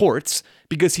reports,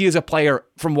 because he is a player,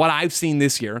 from what I've seen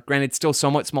this year, granted still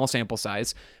somewhat small sample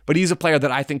size, but he's a player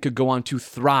that I think could go on to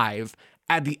thrive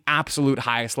at the absolute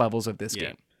highest levels of this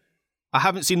game. I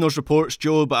haven't seen those reports,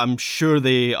 Joe, but I'm sure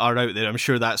they are out there. I'm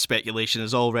sure that speculation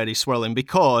is already swirling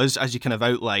because, as you kind of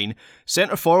outline,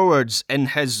 centre forwards in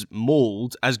his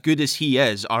mould, as good as he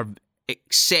is, are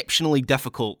exceptionally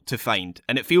difficult to find,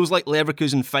 and it feels like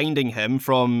Leverkusen finding him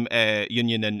from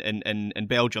Union in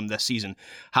Belgium this season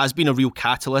has been a real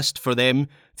catalyst for them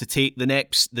to take the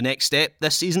next step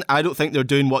this season. I don't think they're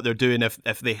doing what they're doing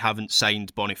if they haven't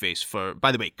signed Boniface for,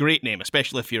 by the way, great name,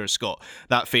 especially if you're a Scot.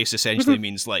 That face essentially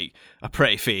means like a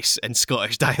pretty face in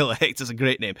Scottish dialect. It's a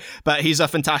great name, but he's a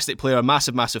fantastic player, a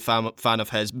massive fan of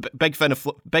his, big fan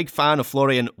of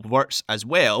Florian Wirtz as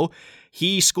well.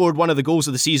 He scored one of the goals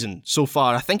of the season so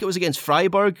far. I think it was against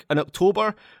Freiburg in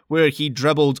October, where he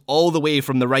dribbled all the way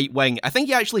from the right wing. I think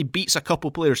he actually beats a couple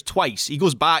players twice. He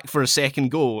goes back for a second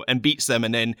go and beats them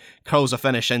and then curls a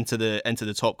finish into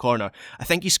the top corner. I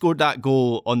think he scored that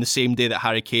goal on the same day that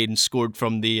Harry Kane scored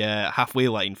from the halfway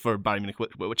line for Bayern Munich,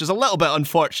 which is a little bit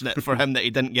unfortunate for him that he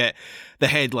didn't get the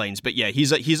headlines. But yeah,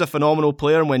 he's a phenomenal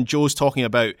player. And when Joe's talking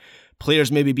about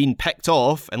players maybe being picked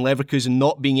off and Leverkusen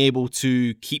not being able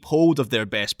to keep hold of their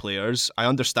best players, I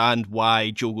understand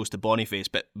why Joe goes to Boniface,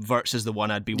 but Wirtz is the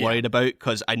one I'd be worried about,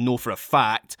 because I know for a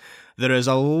fact there is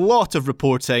a lot of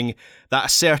reporting that a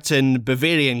certain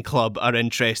Bavarian club are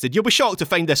interested. You'll be shocked to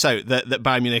find this out, that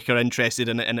Bayern Munich are interested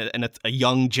in a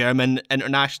young German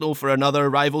international for another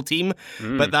rival team,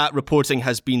 but that reporting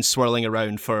has been swirling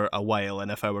around for a while, and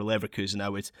if I were Leverkusen,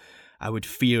 I would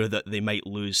fear that they might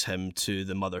lose him to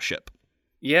the mothership.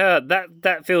 Yeah,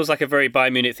 that feels like a very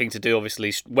Bayern Munich thing to do,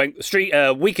 obviously.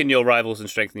 Weaken your rivals and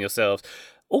strengthen yourselves.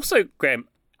 Also, Graham,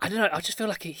 I don't know, I just feel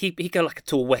like he'd go like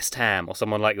to a West Ham or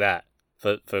someone like that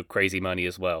for crazy money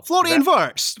as well. Florian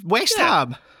Wirtz, West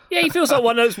Ham. Yeah, he feels like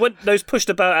one of those pushed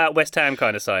about at West Ham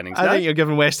kind of signings. I think you're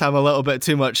giving West Ham a little bit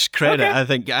too much credit.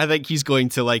 Okay. I think he's going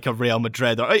to like a Real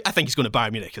Madrid, or I think he's going to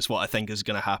Bayern Munich is what I think is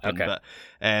going to happen. Okay. But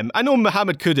I know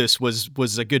Mohamed Kudus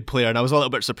was a good player, and I was a little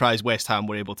bit surprised West Ham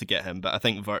were able to get him. But I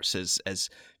think Wirtz is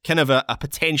kind of a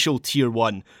potential tier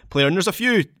 1 player, and there's a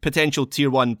few potential tier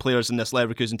 1 players in this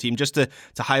Leverkusen team. Just to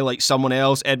highlight someone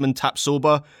else, Edmund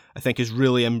Tapsoba, I think is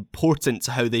really important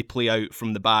to how they play out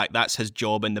from the back. That's his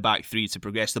job in the back three, to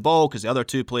progress the ball, because the other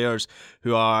two players,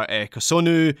 who are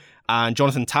Kosunu and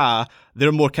Jonathan Tah,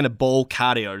 they're more kind of ball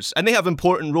carriers, and they have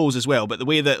important roles as well, but the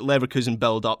way that Leverkusen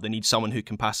build up, they need someone who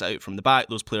can pass it out from the back.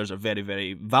 Those players are very,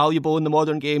 very valuable in the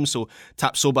modern game. So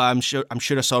Tapsoba, I'm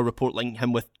sure I saw a report linking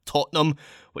him with Tottenham,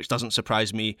 which doesn't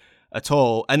surprise me at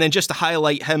all. And then just to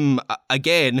highlight him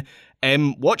again,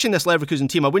 watching this Leverkusen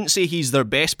team, I wouldn't say he's their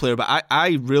best player, but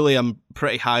I really am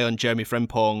pretty high on Jeremy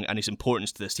Frimpong and his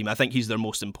importance to this team. I think he's their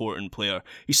most important player.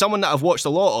 He's someone that I've watched a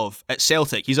lot of at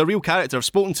Celtic. He's a real character. I've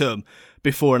spoken to him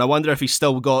before, and I wonder if he's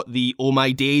still got the "Oh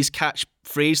my days"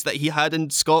 catchphrase that he had in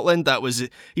Scotland.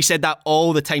 He said that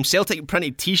all the time. Celtic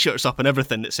printed T-shirts up and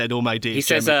everything that said "Oh my days." He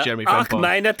says, Jeremy Frimpong. "Ach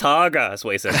meine Tage," that's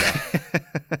what he says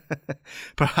now.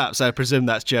 Perhaps, I presume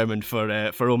that's German for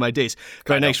 "Oh my days."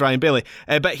 Very nice, Ryan Bailey.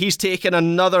 But he's taken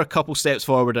another couple steps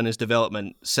forward in his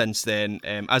development since then.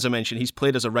 As I mentioned, he's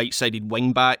played as a right-sided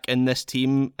wing-back in this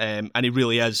team, and he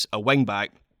really is a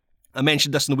wing-back. I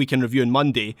mentioned this in the Weekend Review on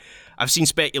Monday. I've seen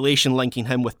speculation linking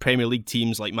him with Premier League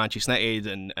teams like Manchester United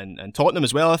and Tottenham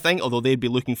as well, I think, although they'd be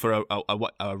looking for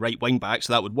a right wing-back,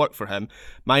 so that would work for him.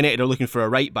 Man United are looking for a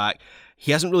right-back.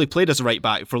 He hasn't really played as a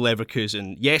right-back for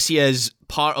Leverkusen. Yes, he is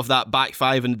part of that back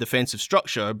five in the defensive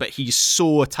structure, but he's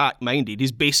so attack-minded.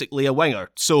 He's basically a winger.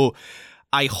 So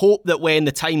I hope that when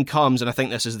the time comes, and I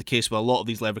think this is the case with a lot of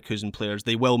these Leverkusen players,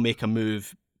 they will make a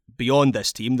move beyond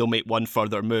this team. They'll make one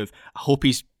further move. I hope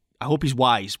he's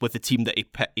wise with the team that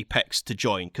he picks to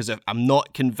join, because I'm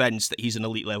not convinced that he's an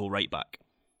elite level right back.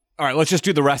 All right, let's just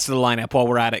do the rest of the lineup while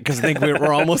we're at it, because I think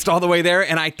we're almost all the way there,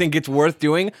 and I think it's worth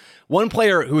doing. One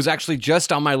player who's actually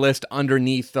just on my list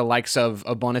underneath the likes of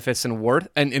Boniface and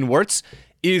Wirtz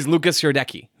is Lukas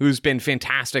Hradecky, who's been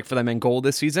fantastic for them in goal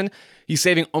this season. He's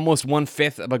saving almost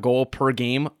 1/5 of a goal per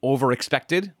game over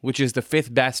expected, which is the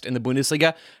 5th best in the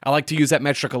Bundesliga. I like to use that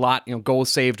metric a lot. Goals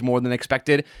saved more than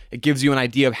expected. It gives you an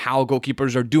idea of how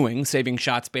goalkeepers are doing, saving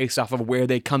shots based off of where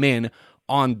they come in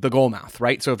on the goal mouth,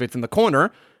 right? So if it's in the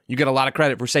corner, you get a lot of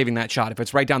credit for saving that shot. If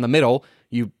it's right down the middle,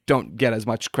 you don't get as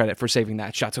much credit for saving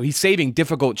that shot. So he's saving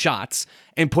difficult shots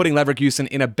and putting Leverkusen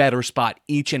in a better spot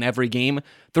each and every game.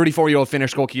 34-year-old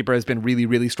Finnish goalkeeper has been really,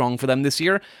 really strong for them this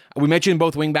year. We mentioned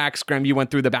both wingbacks. Graham, you went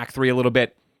through the back three a little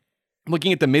bit.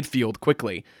 Looking at the midfield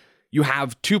quickly, you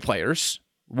have two players.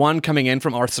 One coming in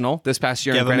from Arsenal this past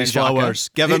year. Give him his flowers.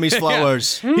 Give him his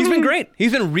flowers. Yeah. He's been great.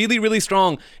 He's been really, really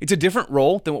strong. It's a different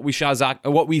role than what we saw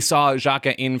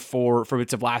Xhaka in for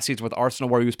bits of last season with Arsenal,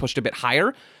 where he was pushed a bit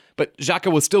higher. But Xhaka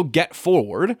will still get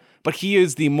forward, but he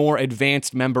is the more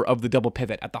advanced member of the double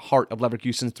pivot at the heart of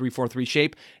Leverkusen's 3-4-3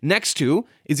 shape, next to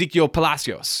Ezequiel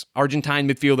Palacios, Argentine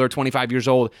midfielder, 25 years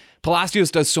old.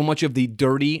 Palacios does so much of the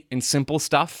dirty and simple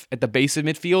stuff at the base of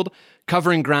midfield,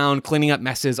 covering ground, cleaning up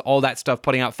messes, all that stuff,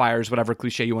 putting out fires, whatever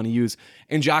cliche you want to use.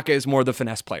 And Xhaka is more the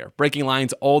finesse player, breaking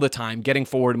lines all the time, getting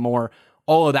forward more,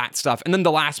 all of that stuff. And then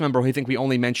the last member who I think we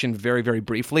only mentioned very, very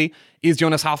briefly is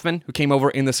Jonas Hofmann, who came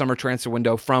over in the summer transfer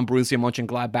window from Borussia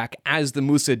Mönchengladbach as the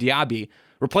Moussa Diaby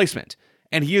replacement.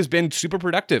 And he has been super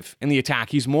productive in the attack.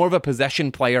 He's more of a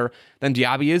possession player than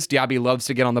Diaby is. Diaby loves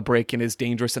to get on the break and is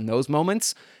dangerous in those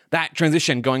moments. That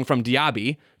transition going from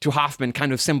Diaby to Hofmann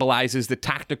kind of symbolizes the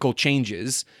tactical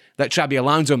changes that Xabi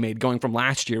Alonso made going from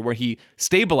last year, where he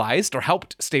stabilized or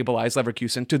helped stabilize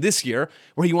Leverkusen, to this year,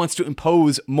 where he wants to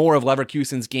impose more of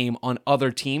Leverkusen's game on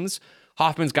other teams.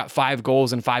 Hoffman's got 5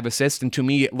 goals and 5 assists, and to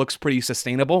me, it looks pretty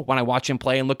sustainable when I watch him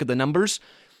play and look at the numbers.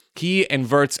 He and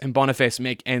Wirtz and Boniface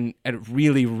make a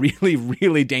really, really,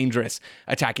 really dangerous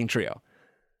attacking trio.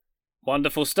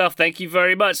 Wonderful stuff. Thank you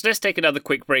very much. Let's take another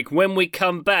quick break. When we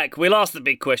come back, we'll ask the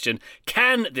big question.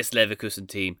 Can this Leverkusen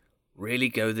team really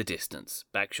go the distance?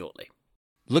 Back shortly.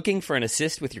 Looking for an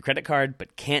assist with your credit card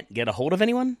but can't get a hold of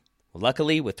anyone? Well,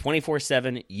 luckily, with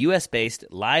 24/7 US-based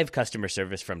live customer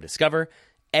service from Discover,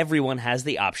 everyone has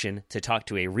the option to talk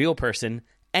to a real person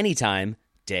anytime,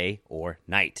 day or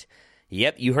night.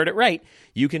 Yep, you heard it right.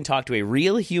 You can talk to a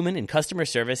real human in customer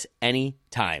service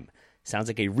anytime. Sounds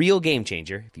like a real game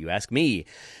changer, if you ask me.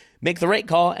 Make the right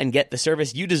call and get the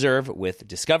service you deserve with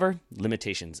Discover.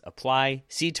 Limitations apply.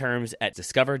 See terms at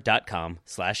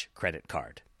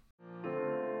discover.com/creditcard.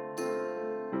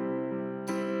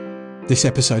 This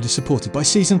episode is supported by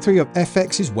Season 3 of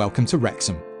FX's Welcome to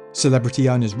Wrexham. Celebrity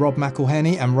owners Rob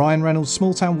McElhenney and Ryan Reynolds'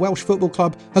 small-town Welsh football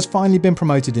club has finally been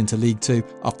promoted into League 2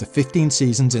 after 15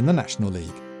 seasons in the National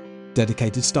League.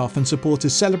 Dedicated staff and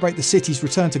supporters celebrate the city's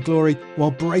return to glory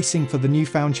while bracing for the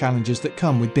newfound challenges that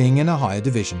come with being in a higher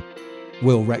division.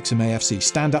 Will Wrexham AFC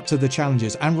stand up to the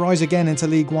challenges and rise again into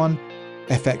League 1?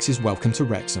 FX's Welcome to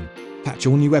Wrexham. Catch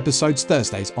all new episodes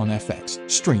Thursdays on FX.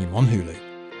 Stream on Hulu.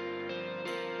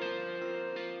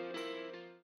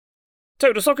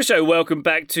 Total Soccer Show, welcome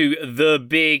back to The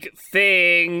Big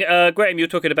Thing. Graham, you were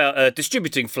talking about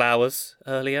distributing flowers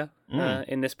earlier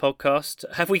in this podcast.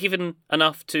 Have we given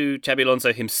enough to Xabi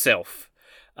Alonso himself?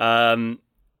 Are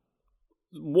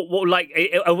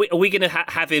we going to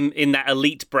have him in that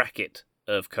elite bracket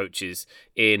of coaches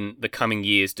in the coming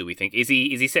years, do we think? Is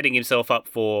he setting himself up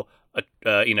for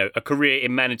a career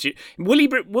in managing? Will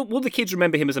the kids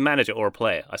remember him as a manager or a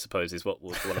player, I suppose, is what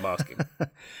I'm asking.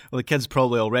 Well, the kids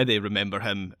probably already remember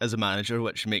him as a manager,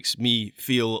 which makes me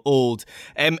feel old.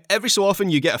 Every so often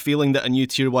you get a feeling that a new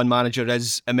Tier 1 manager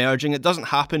is emerging. It doesn't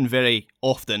happen very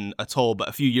often at all, but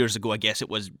a few years ago, I guess it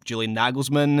was Julian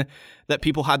Nagelsmann that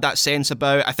people had that sense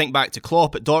about. I think back to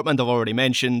Klopp at Dortmund, I've already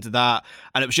mentioned that,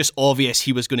 and it was just obvious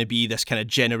he was going to be this kind of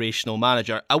generational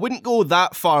manager. I wouldn't go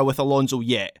that far with Alonso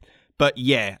yet. But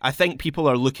yeah, I think people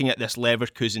are looking at this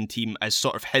Leverkusen team as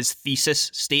sort of his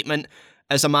thesis statement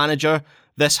as a manager.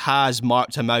 This has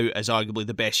marked him out as arguably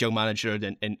the best young manager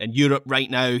in Europe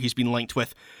right now. He's been linked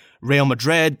with Real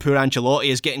Madrid. Poor Ancelotti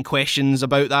is getting questions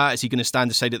about that. Is he going to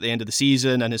stand aside at the end of the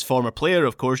season? And his former player,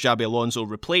 of course, Xabi Alonso,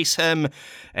 replace him?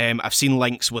 I've seen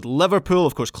links with Liverpool.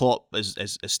 Of course, Klopp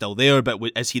is still there, but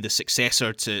is he the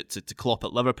successor to Klopp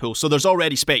at Liverpool? So there's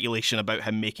already speculation about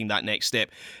him making that next step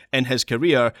in his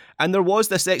career. And there was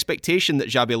this expectation that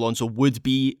Xabi Alonso would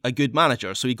be a good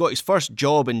manager. So he got his first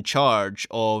job in charge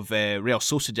of Real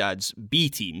Sociedad's B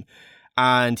team.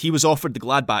 And he was offered the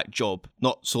Gladbach job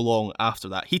not so long after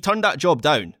that. He turned that job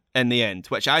down in the end,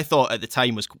 which I thought at the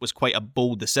time was quite a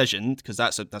bold decision, because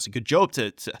that's a good job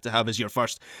to have as your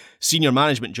first senior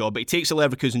management job. But he takes a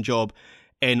Leverkusen job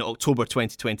in October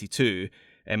 2022.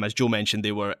 As Joe mentioned,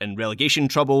 they were in relegation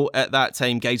trouble at that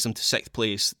time, guides them to 6th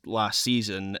place last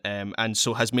season, and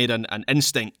so has made an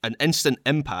instant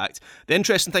impact. The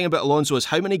interesting thing about Alonso is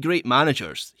how many great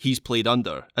managers he's played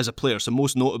under as a player. So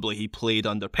most notably, he played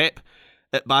under Pep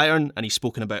at Bayern, and he's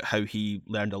spoken about how he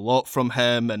learned a lot from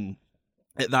him, and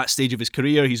at that stage of his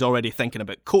career. He's already thinking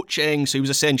about coaching, so he was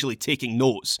essentially taking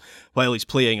notes while he's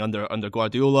playing under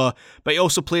Guardiola. But he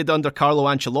also played under Carlo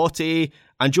Ancelotti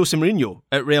and Jose Mourinho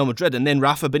at Real Madrid, and then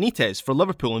Rafa Benitez for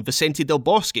Liverpool and Vicente Del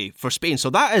Bosque for Spain. So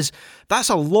that's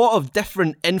a lot of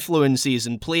different influences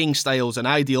and playing styles and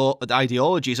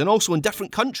ideologies, and also in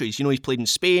different countries. You know, he's played in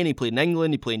Spain, he played in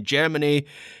England, he played in Germany.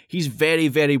 He's very,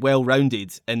 very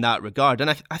well-rounded in that regard. And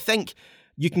I think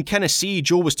you can kind of see,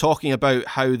 Joe was talking about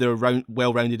how they're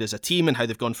well-rounded as a team and how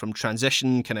they've gone from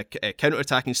transition, kind of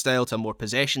counter-attacking style to a more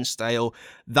possession style.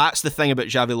 That's the thing about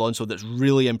Xabi Alonso that's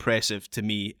really impressive to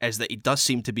me, is that he does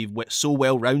seem to be so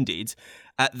well-rounded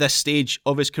at this stage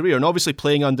of his career. And obviously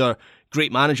playing under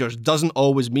great managers doesn't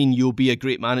always mean you'll be a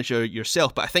great manager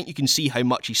yourself, but I think you can see how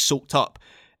much he's soaked up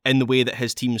in the way that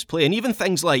his teams play. And even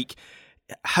things like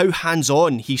how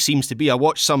hands-on he seems to be. I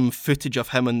watched some footage of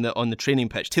him on the training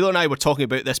pitch. Taylor and I were talking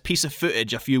about this piece of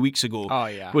footage a few weeks ago,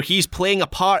 where he's playing a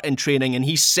part in training and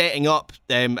he's setting up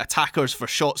attackers for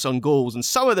shots on goals. And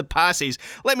some of the passes,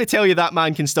 let me tell you, that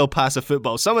man can still pass a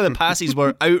football. Some of the passes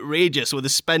were outrageous with the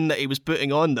spin that he was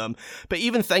putting on them. But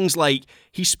even things like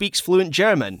he speaks fluent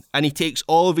German and he takes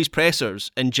all of his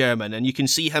pressers in German, and you can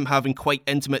see him having quite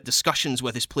intimate discussions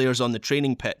with his players on the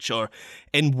training pitch or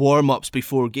in warm-ups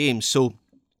before games. So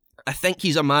I think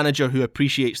he's a manager who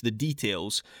appreciates the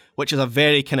details, which is a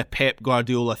very kind of Pep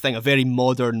Guardiola thing, a very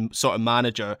modern sort of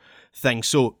manager thing.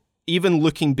 So even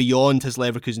looking beyond his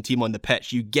Leverkusen team on the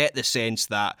pitch, you get the sense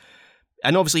that,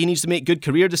 and obviously he needs to make good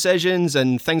career decisions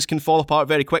and things can fall apart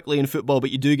very quickly in football, but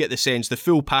you do get the sense the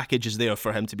full package is there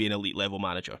for him to be an elite level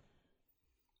manager.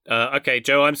 Okay,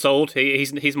 Joe, I'm sold.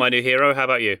 He's my new hero. How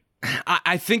about you?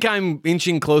 I think I'm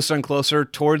inching closer and closer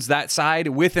towards that side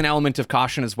with an element of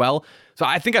caution as well. So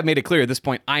I think I've made it clear at this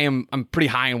point, I'm pretty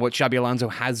high on what Xabi Alonso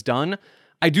has done.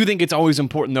 I do think it's always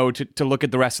important, though, to look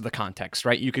at the rest of the context,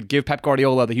 right? You could give Pep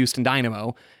Guardiola the Houston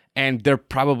Dynamo, and they're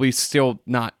probably still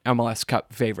not MLS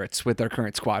Cup favorites with their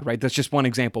current squad, right? That's just one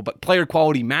example. But player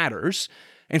quality matters,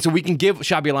 and so we can give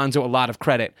Xabi Alonso a lot of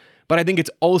credit. But I think it's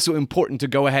also important to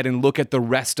go ahead and look at the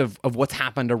rest of what's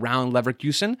happened around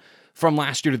Leverkusen from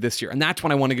last year to this year. And that's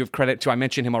when I want to give credit to, I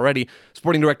mentioned him already,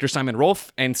 Sporting Director Simon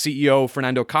Rolf and CEO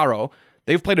Fernando Caro.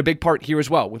 They've played a big part here as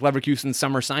well with Leverkusen's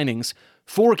summer signings.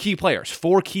 4 key players,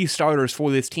 4 key starters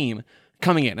for this team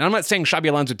coming in. And I'm not saying Xabi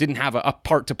Alonso didn't have a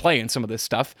part to play in some of this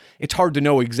stuff. It's hard to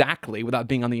know exactly without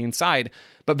being on the inside.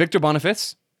 But Victor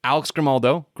Boniface, Alex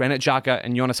Grimaldo, Granit Xhaka,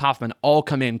 and Jonas Hoffmann all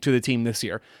come in to the team this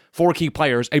year. 4 key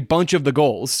players. A bunch of the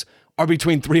goals are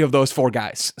between 3 of those 4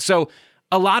 guys. So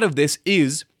a lot of this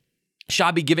is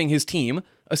Xabi giving his team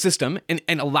a system and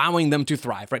allowing them to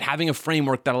thrive, right? Having a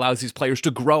framework that allows these players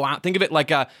to grow out. Think of it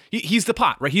like he's the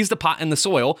pot, right? He's the pot and the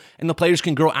soil, and the players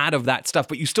can grow out of that stuff,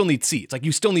 but you still need seeds. Like,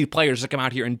 you still need players to come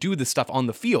out here and do this stuff on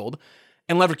the field,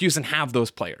 and Leverkusen have those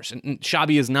players. And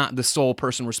Xabi is not the sole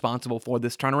person responsible for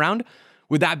this turnaround.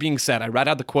 With that being said, I read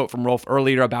out the quote from Rolf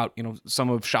earlier about, some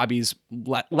of Xabi's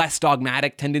less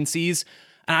dogmatic tendencies.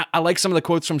 And I like some of the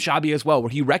quotes from Xabi as well, where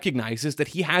he recognizes that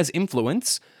he has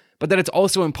influence, but that it's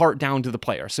also in part down to the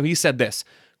player. So he said this,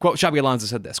 quote, Xabi Alonso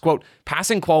said this, quote,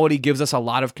 passing quality gives us a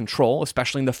lot of control,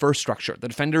 especially in the first structure. The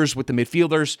defenders with the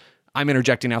midfielders, I'm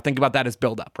interjecting now, think about that as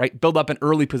build up, right? Build up an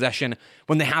early possession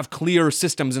when they have clear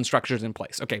systems and structures in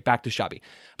place. Okay, back to Xabi.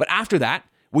 But after that,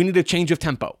 we need a change of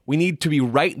tempo. We need to be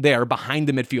right there behind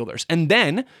the midfielders. And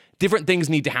then different things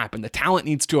need to happen. The talent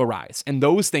needs to arise. And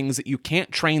those things that you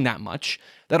can't train that much,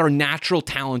 that are natural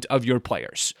talent of your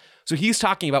players. So he's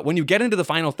talking about when you get into the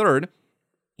final third,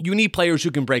 you need players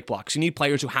who can break blocks. You need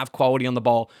players who have quality on the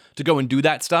ball to go and do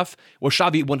that stuff. Well,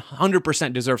 Xabi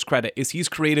 100% deserves credit is he's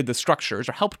created the structures,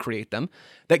 or helped create them,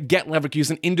 that get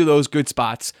Leverkusen into those good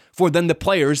spots for then the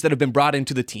players that have been brought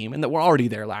into the team and that were already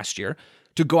there last year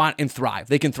to go out and thrive.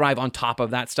 They can thrive on top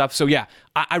of that stuff. So yeah,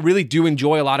 I really do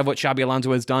enjoy a lot of what Xabi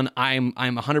Alonso has done. I'm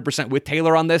 100% with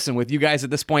Taylor on this and with you guys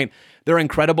at this point. They're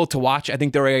incredible to watch. I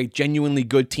think they're a genuinely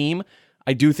good team.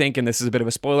 I do think, and this is a bit of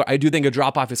a spoiler, I do think a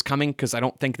drop-off is coming because I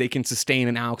don't think they can sustain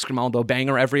an Alex Grimaldo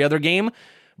banger every other game.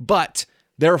 But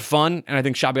they're fun, and I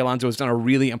think Xabi Alonso has done a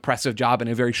really impressive job in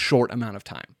a very short amount of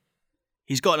time.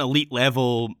 He's got an elite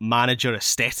level manager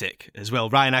aesthetic as well.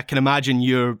 Ryan, I can imagine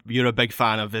you're a big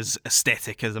fan of his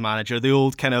aesthetic as a manager. The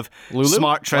old kind of Lulu?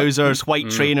 Smart trousers,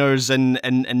 white trainers, and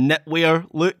knitwear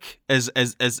look is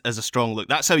a strong look.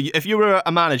 That's how if you were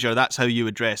a manager, that's how you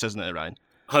would dress, isn't it, Ryan?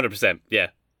 100%, yeah.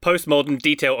 Postmodern,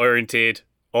 detail-oriented,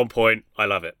 on point. I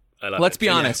love it. Let's be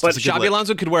honest. Xabi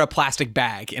Alonso could wear a plastic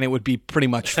bag and it would be pretty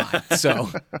much fine. So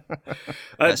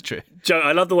that's true. Joe,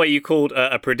 I love the way you called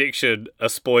a prediction a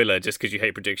spoiler just because you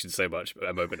hate predictions so much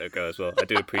a moment ago as well. I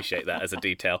do appreciate that as a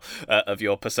detail of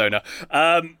your persona.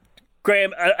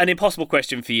 Graham, an impossible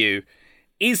question for you.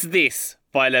 Is this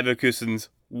Bayer Leverkusen's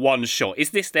one shot? Is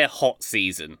this their hot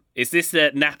season? Is this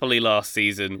their Napoli last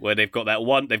season where they've got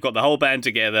they've got the whole band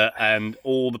together and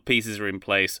all the pieces are in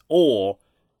place? Or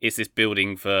is this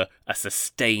building for a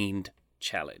sustained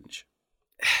challenge?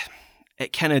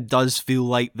 It kind of does feel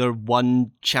like their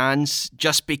one chance,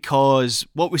 just because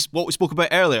what we spoke about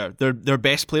earlier. Their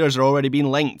best players are already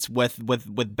being linked with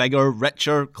bigger,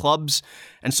 richer clubs,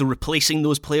 and so replacing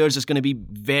those players is going to be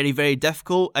very, very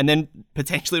difficult. And then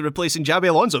potentially replacing Xabi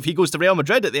Alonso if he goes to Real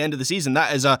Madrid at the end of the season,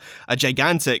 that is a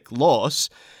gigantic loss.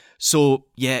 So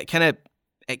yeah, it kind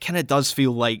of does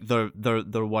feel like their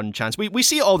one chance. We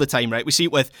see it all the time, right? We see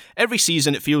it with every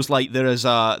season. It feels like there's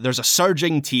a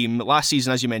surging team. Last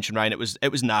season, as you mentioned, Ryan,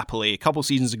 it was Napoli. A couple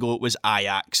seasons ago, it was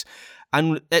Ajax.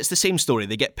 And it's the same story.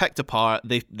 They get picked apart.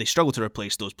 They struggle to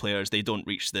replace those players. They don't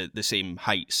reach the same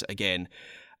heights again.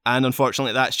 And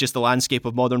unfortunately, that's just the landscape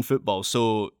of modern football.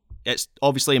 So it's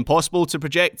obviously impossible to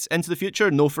project into the future,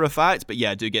 know for a fact. But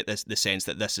yeah, I do get the sense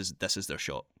that this is their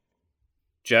shot.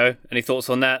 Joe, any thoughts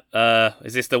on that?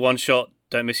 Is this the one shot,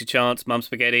 don't miss your chance, mum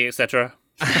spaghetti, etc.?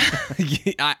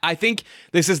 I think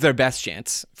this is their best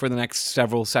chance for the next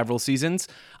several seasons.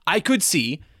 I could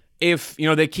see if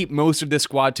they keep most of this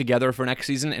squad together for next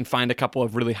season and find a couple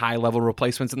of really high-level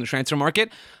replacements in the transfer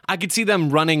market, I could see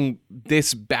them running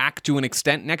this back to an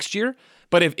extent next year.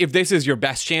 But if this is your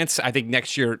best chance, I think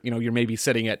next year, you're maybe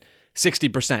sitting at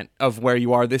 60% of where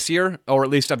you are this year, or at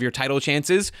least of your title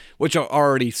chances, which are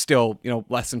already still,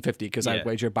 less than 50, because I'd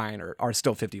wager Bayern are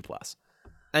still 50 plus.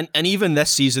 And even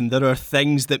this season, there are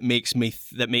things that make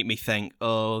me think,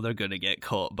 oh, they're going to get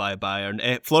caught by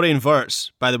Bayern. Florian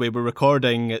Wirtz, by the way, we're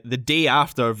recording the day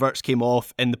after Wirtz came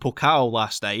off in the Pokal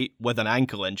last night with an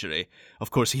ankle injury.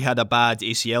 Of course, he had a bad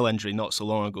ACL injury not so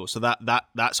long ago, so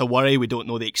that's a worry. We don't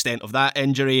know the extent of that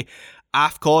injury.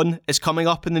 AFCON is coming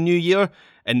up in the new year,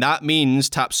 and that means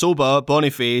Tapsoba,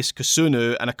 Boniface,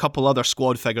 Kusunu, and a couple other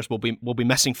squad figures will be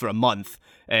missing for a month.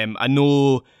 I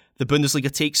know the Bundesliga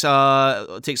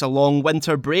takes a long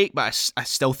winter break, but I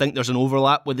still think there's an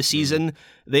overlap with the season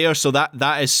there, so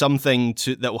that is something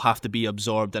that will have to be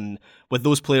absorbed. And with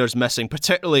those players missing,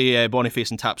 particularly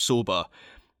Boniface and Tapsoba,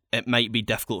 it might be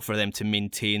difficult for them to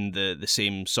maintain the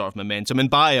same sort of momentum.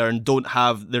 And Bayern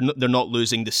they're not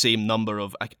losing the same number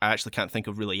of. I actually can't think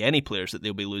of really any players that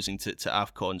they'll be losing to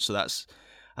AFCON, so that's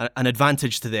an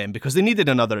advantage to them, because they needed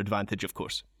another advantage, of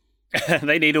course.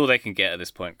 They need all they can get at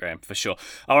this point, Graham, for sure.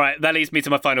 All right, that leads me to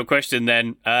my final question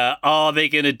then. Are they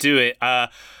going to do it?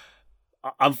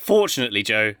 Unfortunately,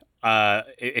 Joe,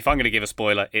 if I'm going to give a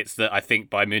spoiler, it's that I think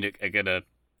Bayern Munich are going to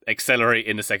accelerate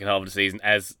in the second half of the season,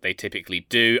 as they typically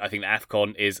do. I think the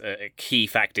AFCON is a key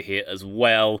factor here as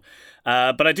well.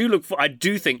 But I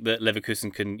do think that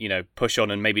Leverkusen can, push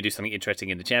on and maybe do something interesting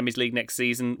in the Champions League next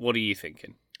season. What are you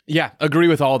thinking? Yeah, agree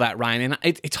with all that, Ryan.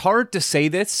 And it's hard to say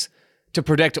this to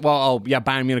predict,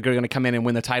 Bayern Munich are going to come in and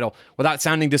win the title without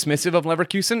sounding dismissive of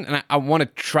Leverkusen. And I want to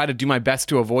try to do my best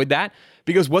to avoid that,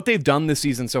 because what they've done this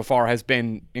season so far has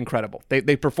been incredible.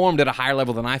 They performed at a higher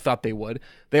level than I thought they would.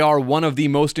 They are one of the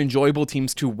most enjoyable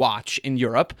teams to watch in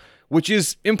Europe, which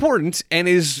is important and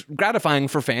is gratifying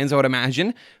for fans, I would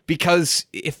imagine, because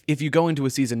if you go into a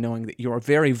season knowing that you are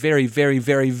very, very, very,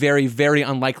 very, very, very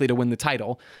unlikely to win the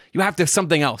title, you have to have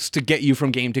something else to get you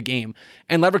from game to game.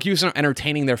 And Leverkusen are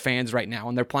entertaining their fans right now,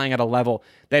 and they're playing at a level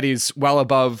that is well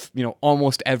above,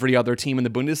 almost every other team in the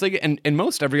Bundesliga and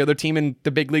most every other team in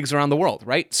the big leagues around the world,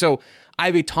 right? So I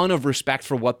have a ton of respect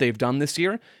for what they've done this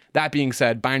year. That being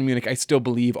said, Bayern Munich, I still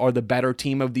believe, are the better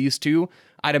team of these two.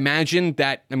 I'd imagine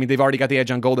that, they've already got the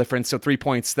edge on goal difference, so 3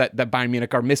 points that Bayern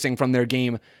Munich are missing from their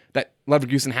game that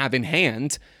Leverkusen have in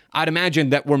hand. I'd imagine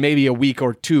that we're maybe a week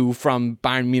or two from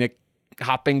Bayern Munich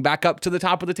hopping back up to the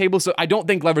top of the table. So I don't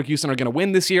think Leverkusen are going to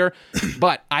win this year,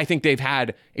 but I think they've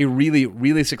had a really,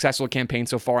 really successful campaign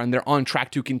so far, and they're on track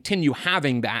to continue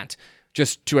having that,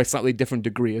 just to a slightly different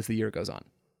degree as the year goes on.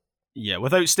 Yeah,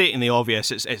 without stating the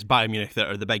obvious, it's Bayern Munich that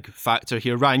are the big factor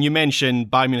here. Ryan, you mentioned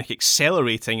Bayern Munich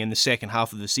accelerating in the second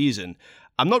half of the season.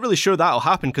 I'm not really sure that'll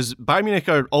happen because Bayern Munich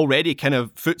are already kind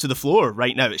of foot to the floor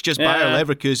right now. It's just Bayern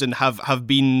Leverkusen have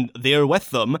been there with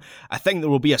them. I think there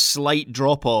will be a slight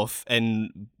drop-off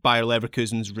in Bayer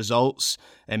Leverkusen's results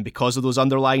and because of those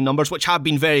underlying numbers, which have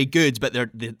been very good, but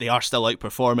they are still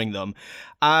outperforming them.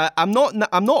 I'm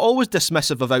not always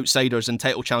dismissive of outsiders and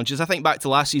title challenges. I think back to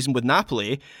last season with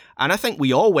Napoli, and I think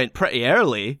we all went pretty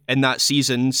early in that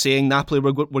season saying Napoli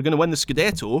were going to win the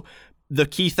Scudetto. The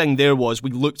key thing there was we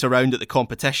looked around at the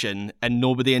competition and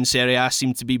nobody in Serie A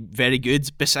seemed to be very good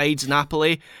besides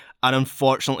Napoli. And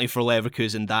unfortunately for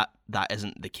Leverkusen, that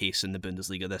isn't the case in the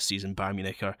Bundesliga this season. Bayern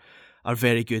Munich are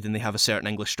very good and they have a certain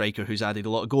English striker who's added a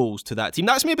lot of goals to that team.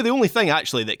 That's maybe the only thing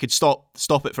actually that could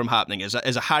stop it from happening is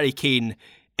a Harry Kane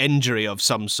injury of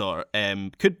some sort.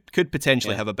 Could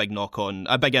potentially have a big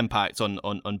impact on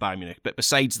Bayern Munich. But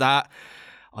besides that,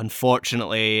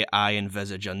 unfortunately, I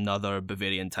envisage another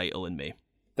Bavarian title in May.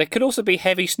 There could also be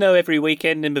heavy snow every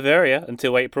weekend in Bavaria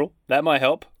until April. That might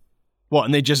help. What,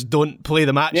 and they just don't play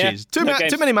the matches? Yeah,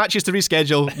 too many matches to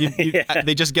reschedule.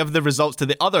 They just give the results to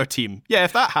the other team. Yeah,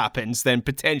 if that happens, then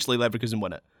potentially Leverkusen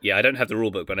win it. Yeah, I don't have the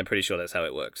rule book, but I'm pretty sure that's how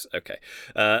it works. Okay.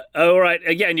 All right.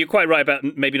 Yeah, and you're quite right about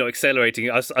maybe not accelerating.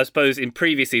 I suppose in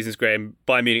previous seasons, Graham,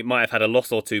 Bayern Munich might have had a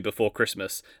loss or two before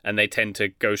Christmas, and they tend to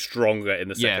go stronger in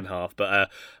the second half. But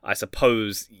I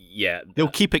suppose, they'll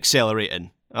keep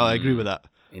accelerating. I agree with that.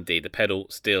 Indeed, the pedal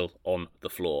still on the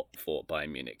floor for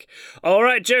Bayern Munich. All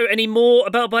right, Joe, any more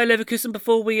about Bayer Leverkusen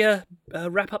before we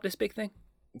wrap up this big thing?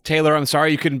 Taylor, I'm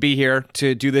sorry you couldn't be here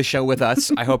to do this show with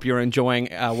us. I hope you're enjoying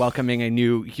welcoming a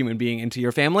new human being into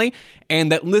your family,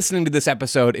 and that listening to this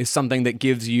episode is something that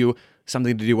gives you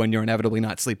something to do when you're inevitably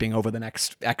not sleeping over the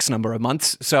next X number of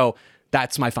months. So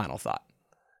that's my final thought.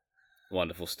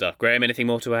 Wonderful stuff. Graham, anything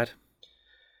more to add?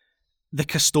 The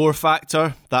Castor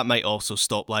factor, that might also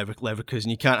stop Leverkusen.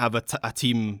 You can't have a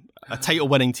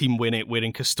title-winning team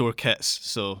wearing Castor kits.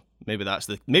 So maybe that's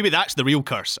the real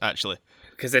curse, actually.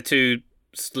 Because they're too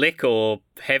slick or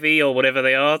heavy or whatever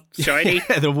they are, shiny.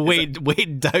 They're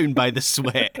weighed down by the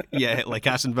sweat. Yeah, like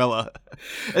Aston Villa.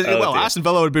 Dear. Aston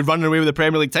Villa would be running away with the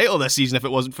Premier League title this season if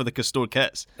it wasn't for the Castor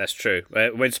kits. That's true.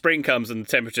 When spring comes and the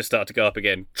temperatures start to go up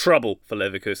again, trouble for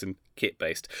Leverkusen,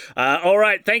 kit-based. All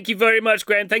right, thank you very much,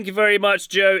 Graham. Thank you very much,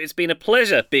 Joe. It's been a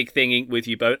pleasure big thinging with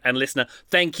you both. And listener,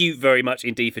 thank you very much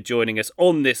indeed for joining us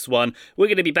on this one. We're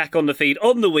going to be back on the feed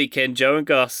on the weekend, Joe and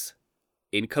Gus,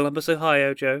 in Columbus,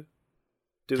 Ohio, Joe.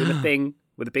 Doing a thing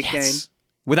with a big game.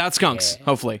 Without skunks,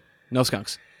 hopefully. No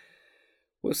skunks.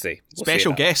 We'll see.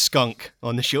 Special guest skunk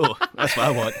on the show. That's what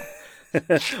I want.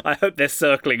 I hope they're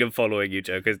circling and following you,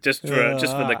 Joe, because just for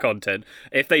the content.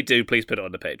 If they do, please put it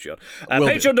on the Patreon.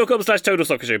 Patreon.com/Total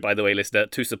Soccer Show, by the way, listener,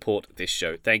 to support this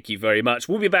show. Thank you very much.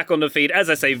 We'll be back on the feed, as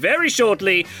I say, very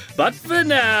shortly. But for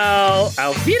now,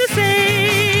 auf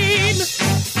Wiedersehen!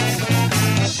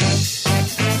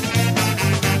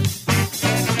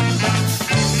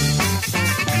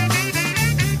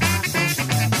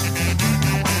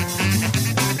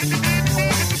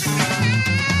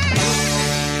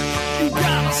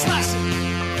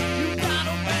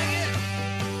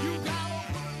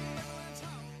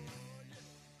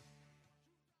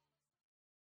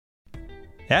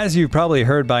 As you've probably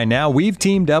heard by now, we've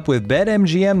teamed up with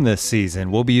BetMGM this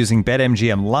season. We'll be using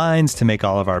BetMGM lines to make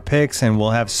all of our picks, and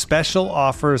we'll have special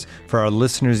offers for our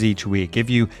listeners each week. If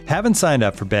you haven't signed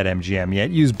up for BetMGM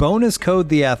yet, use bonus code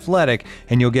THEATHLETIC,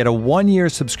 and you'll get a 1-year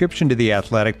subscription to The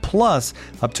Athletic, plus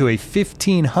up to a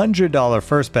 $1,500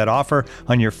 first bet offer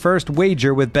on your first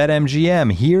wager with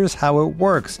BetMGM. Here's how it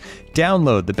works.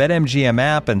 Download the BetMGM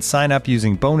app and sign up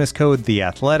using bonus code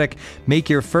THEATHLETIC. Make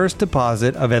your first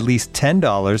deposit of at least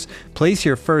 $10, place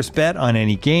your first bet on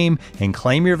any game, and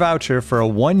claim your voucher for a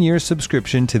 1-year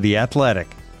subscription to The Athletic.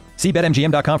 See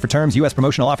BetMGM.com for terms. U.S.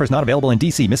 promotional offers not available in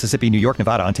D.C., Mississippi, New York,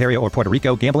 Nevada, Ontario, or Puerto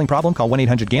Rico. Gambling problem? Call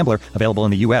 1-800-GAMBLER. Available in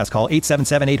the U.S. Call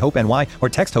 877-8-HOPE-NY or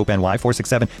text HOPE-NY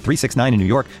 467-369 in New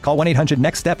York. Call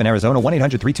 1-800-NEXT-STEP in Arizona.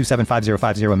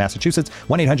 1-800-327-5050 in Massachusetts.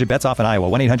 1-800-BETS-OFF in Iowa.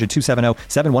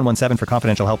 1-800-270-7117 for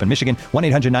confidential help in Michigan.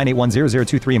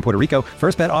 1-800-981-0023 in Puerto Rico.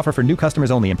 First bet offer for new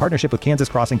customers only in partnership with Kansas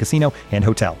Crossing Casino and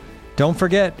Hotel. Don't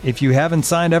forget, if you haven't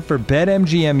signed up for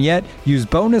BetMGM yet, use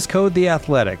bonus code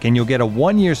THEATHLETIC and you'll get a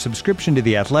 1-year subscription to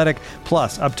The Athletic,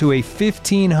 plus up to a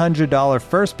 $1,500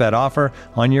 first bet offer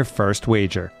on your first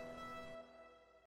wager.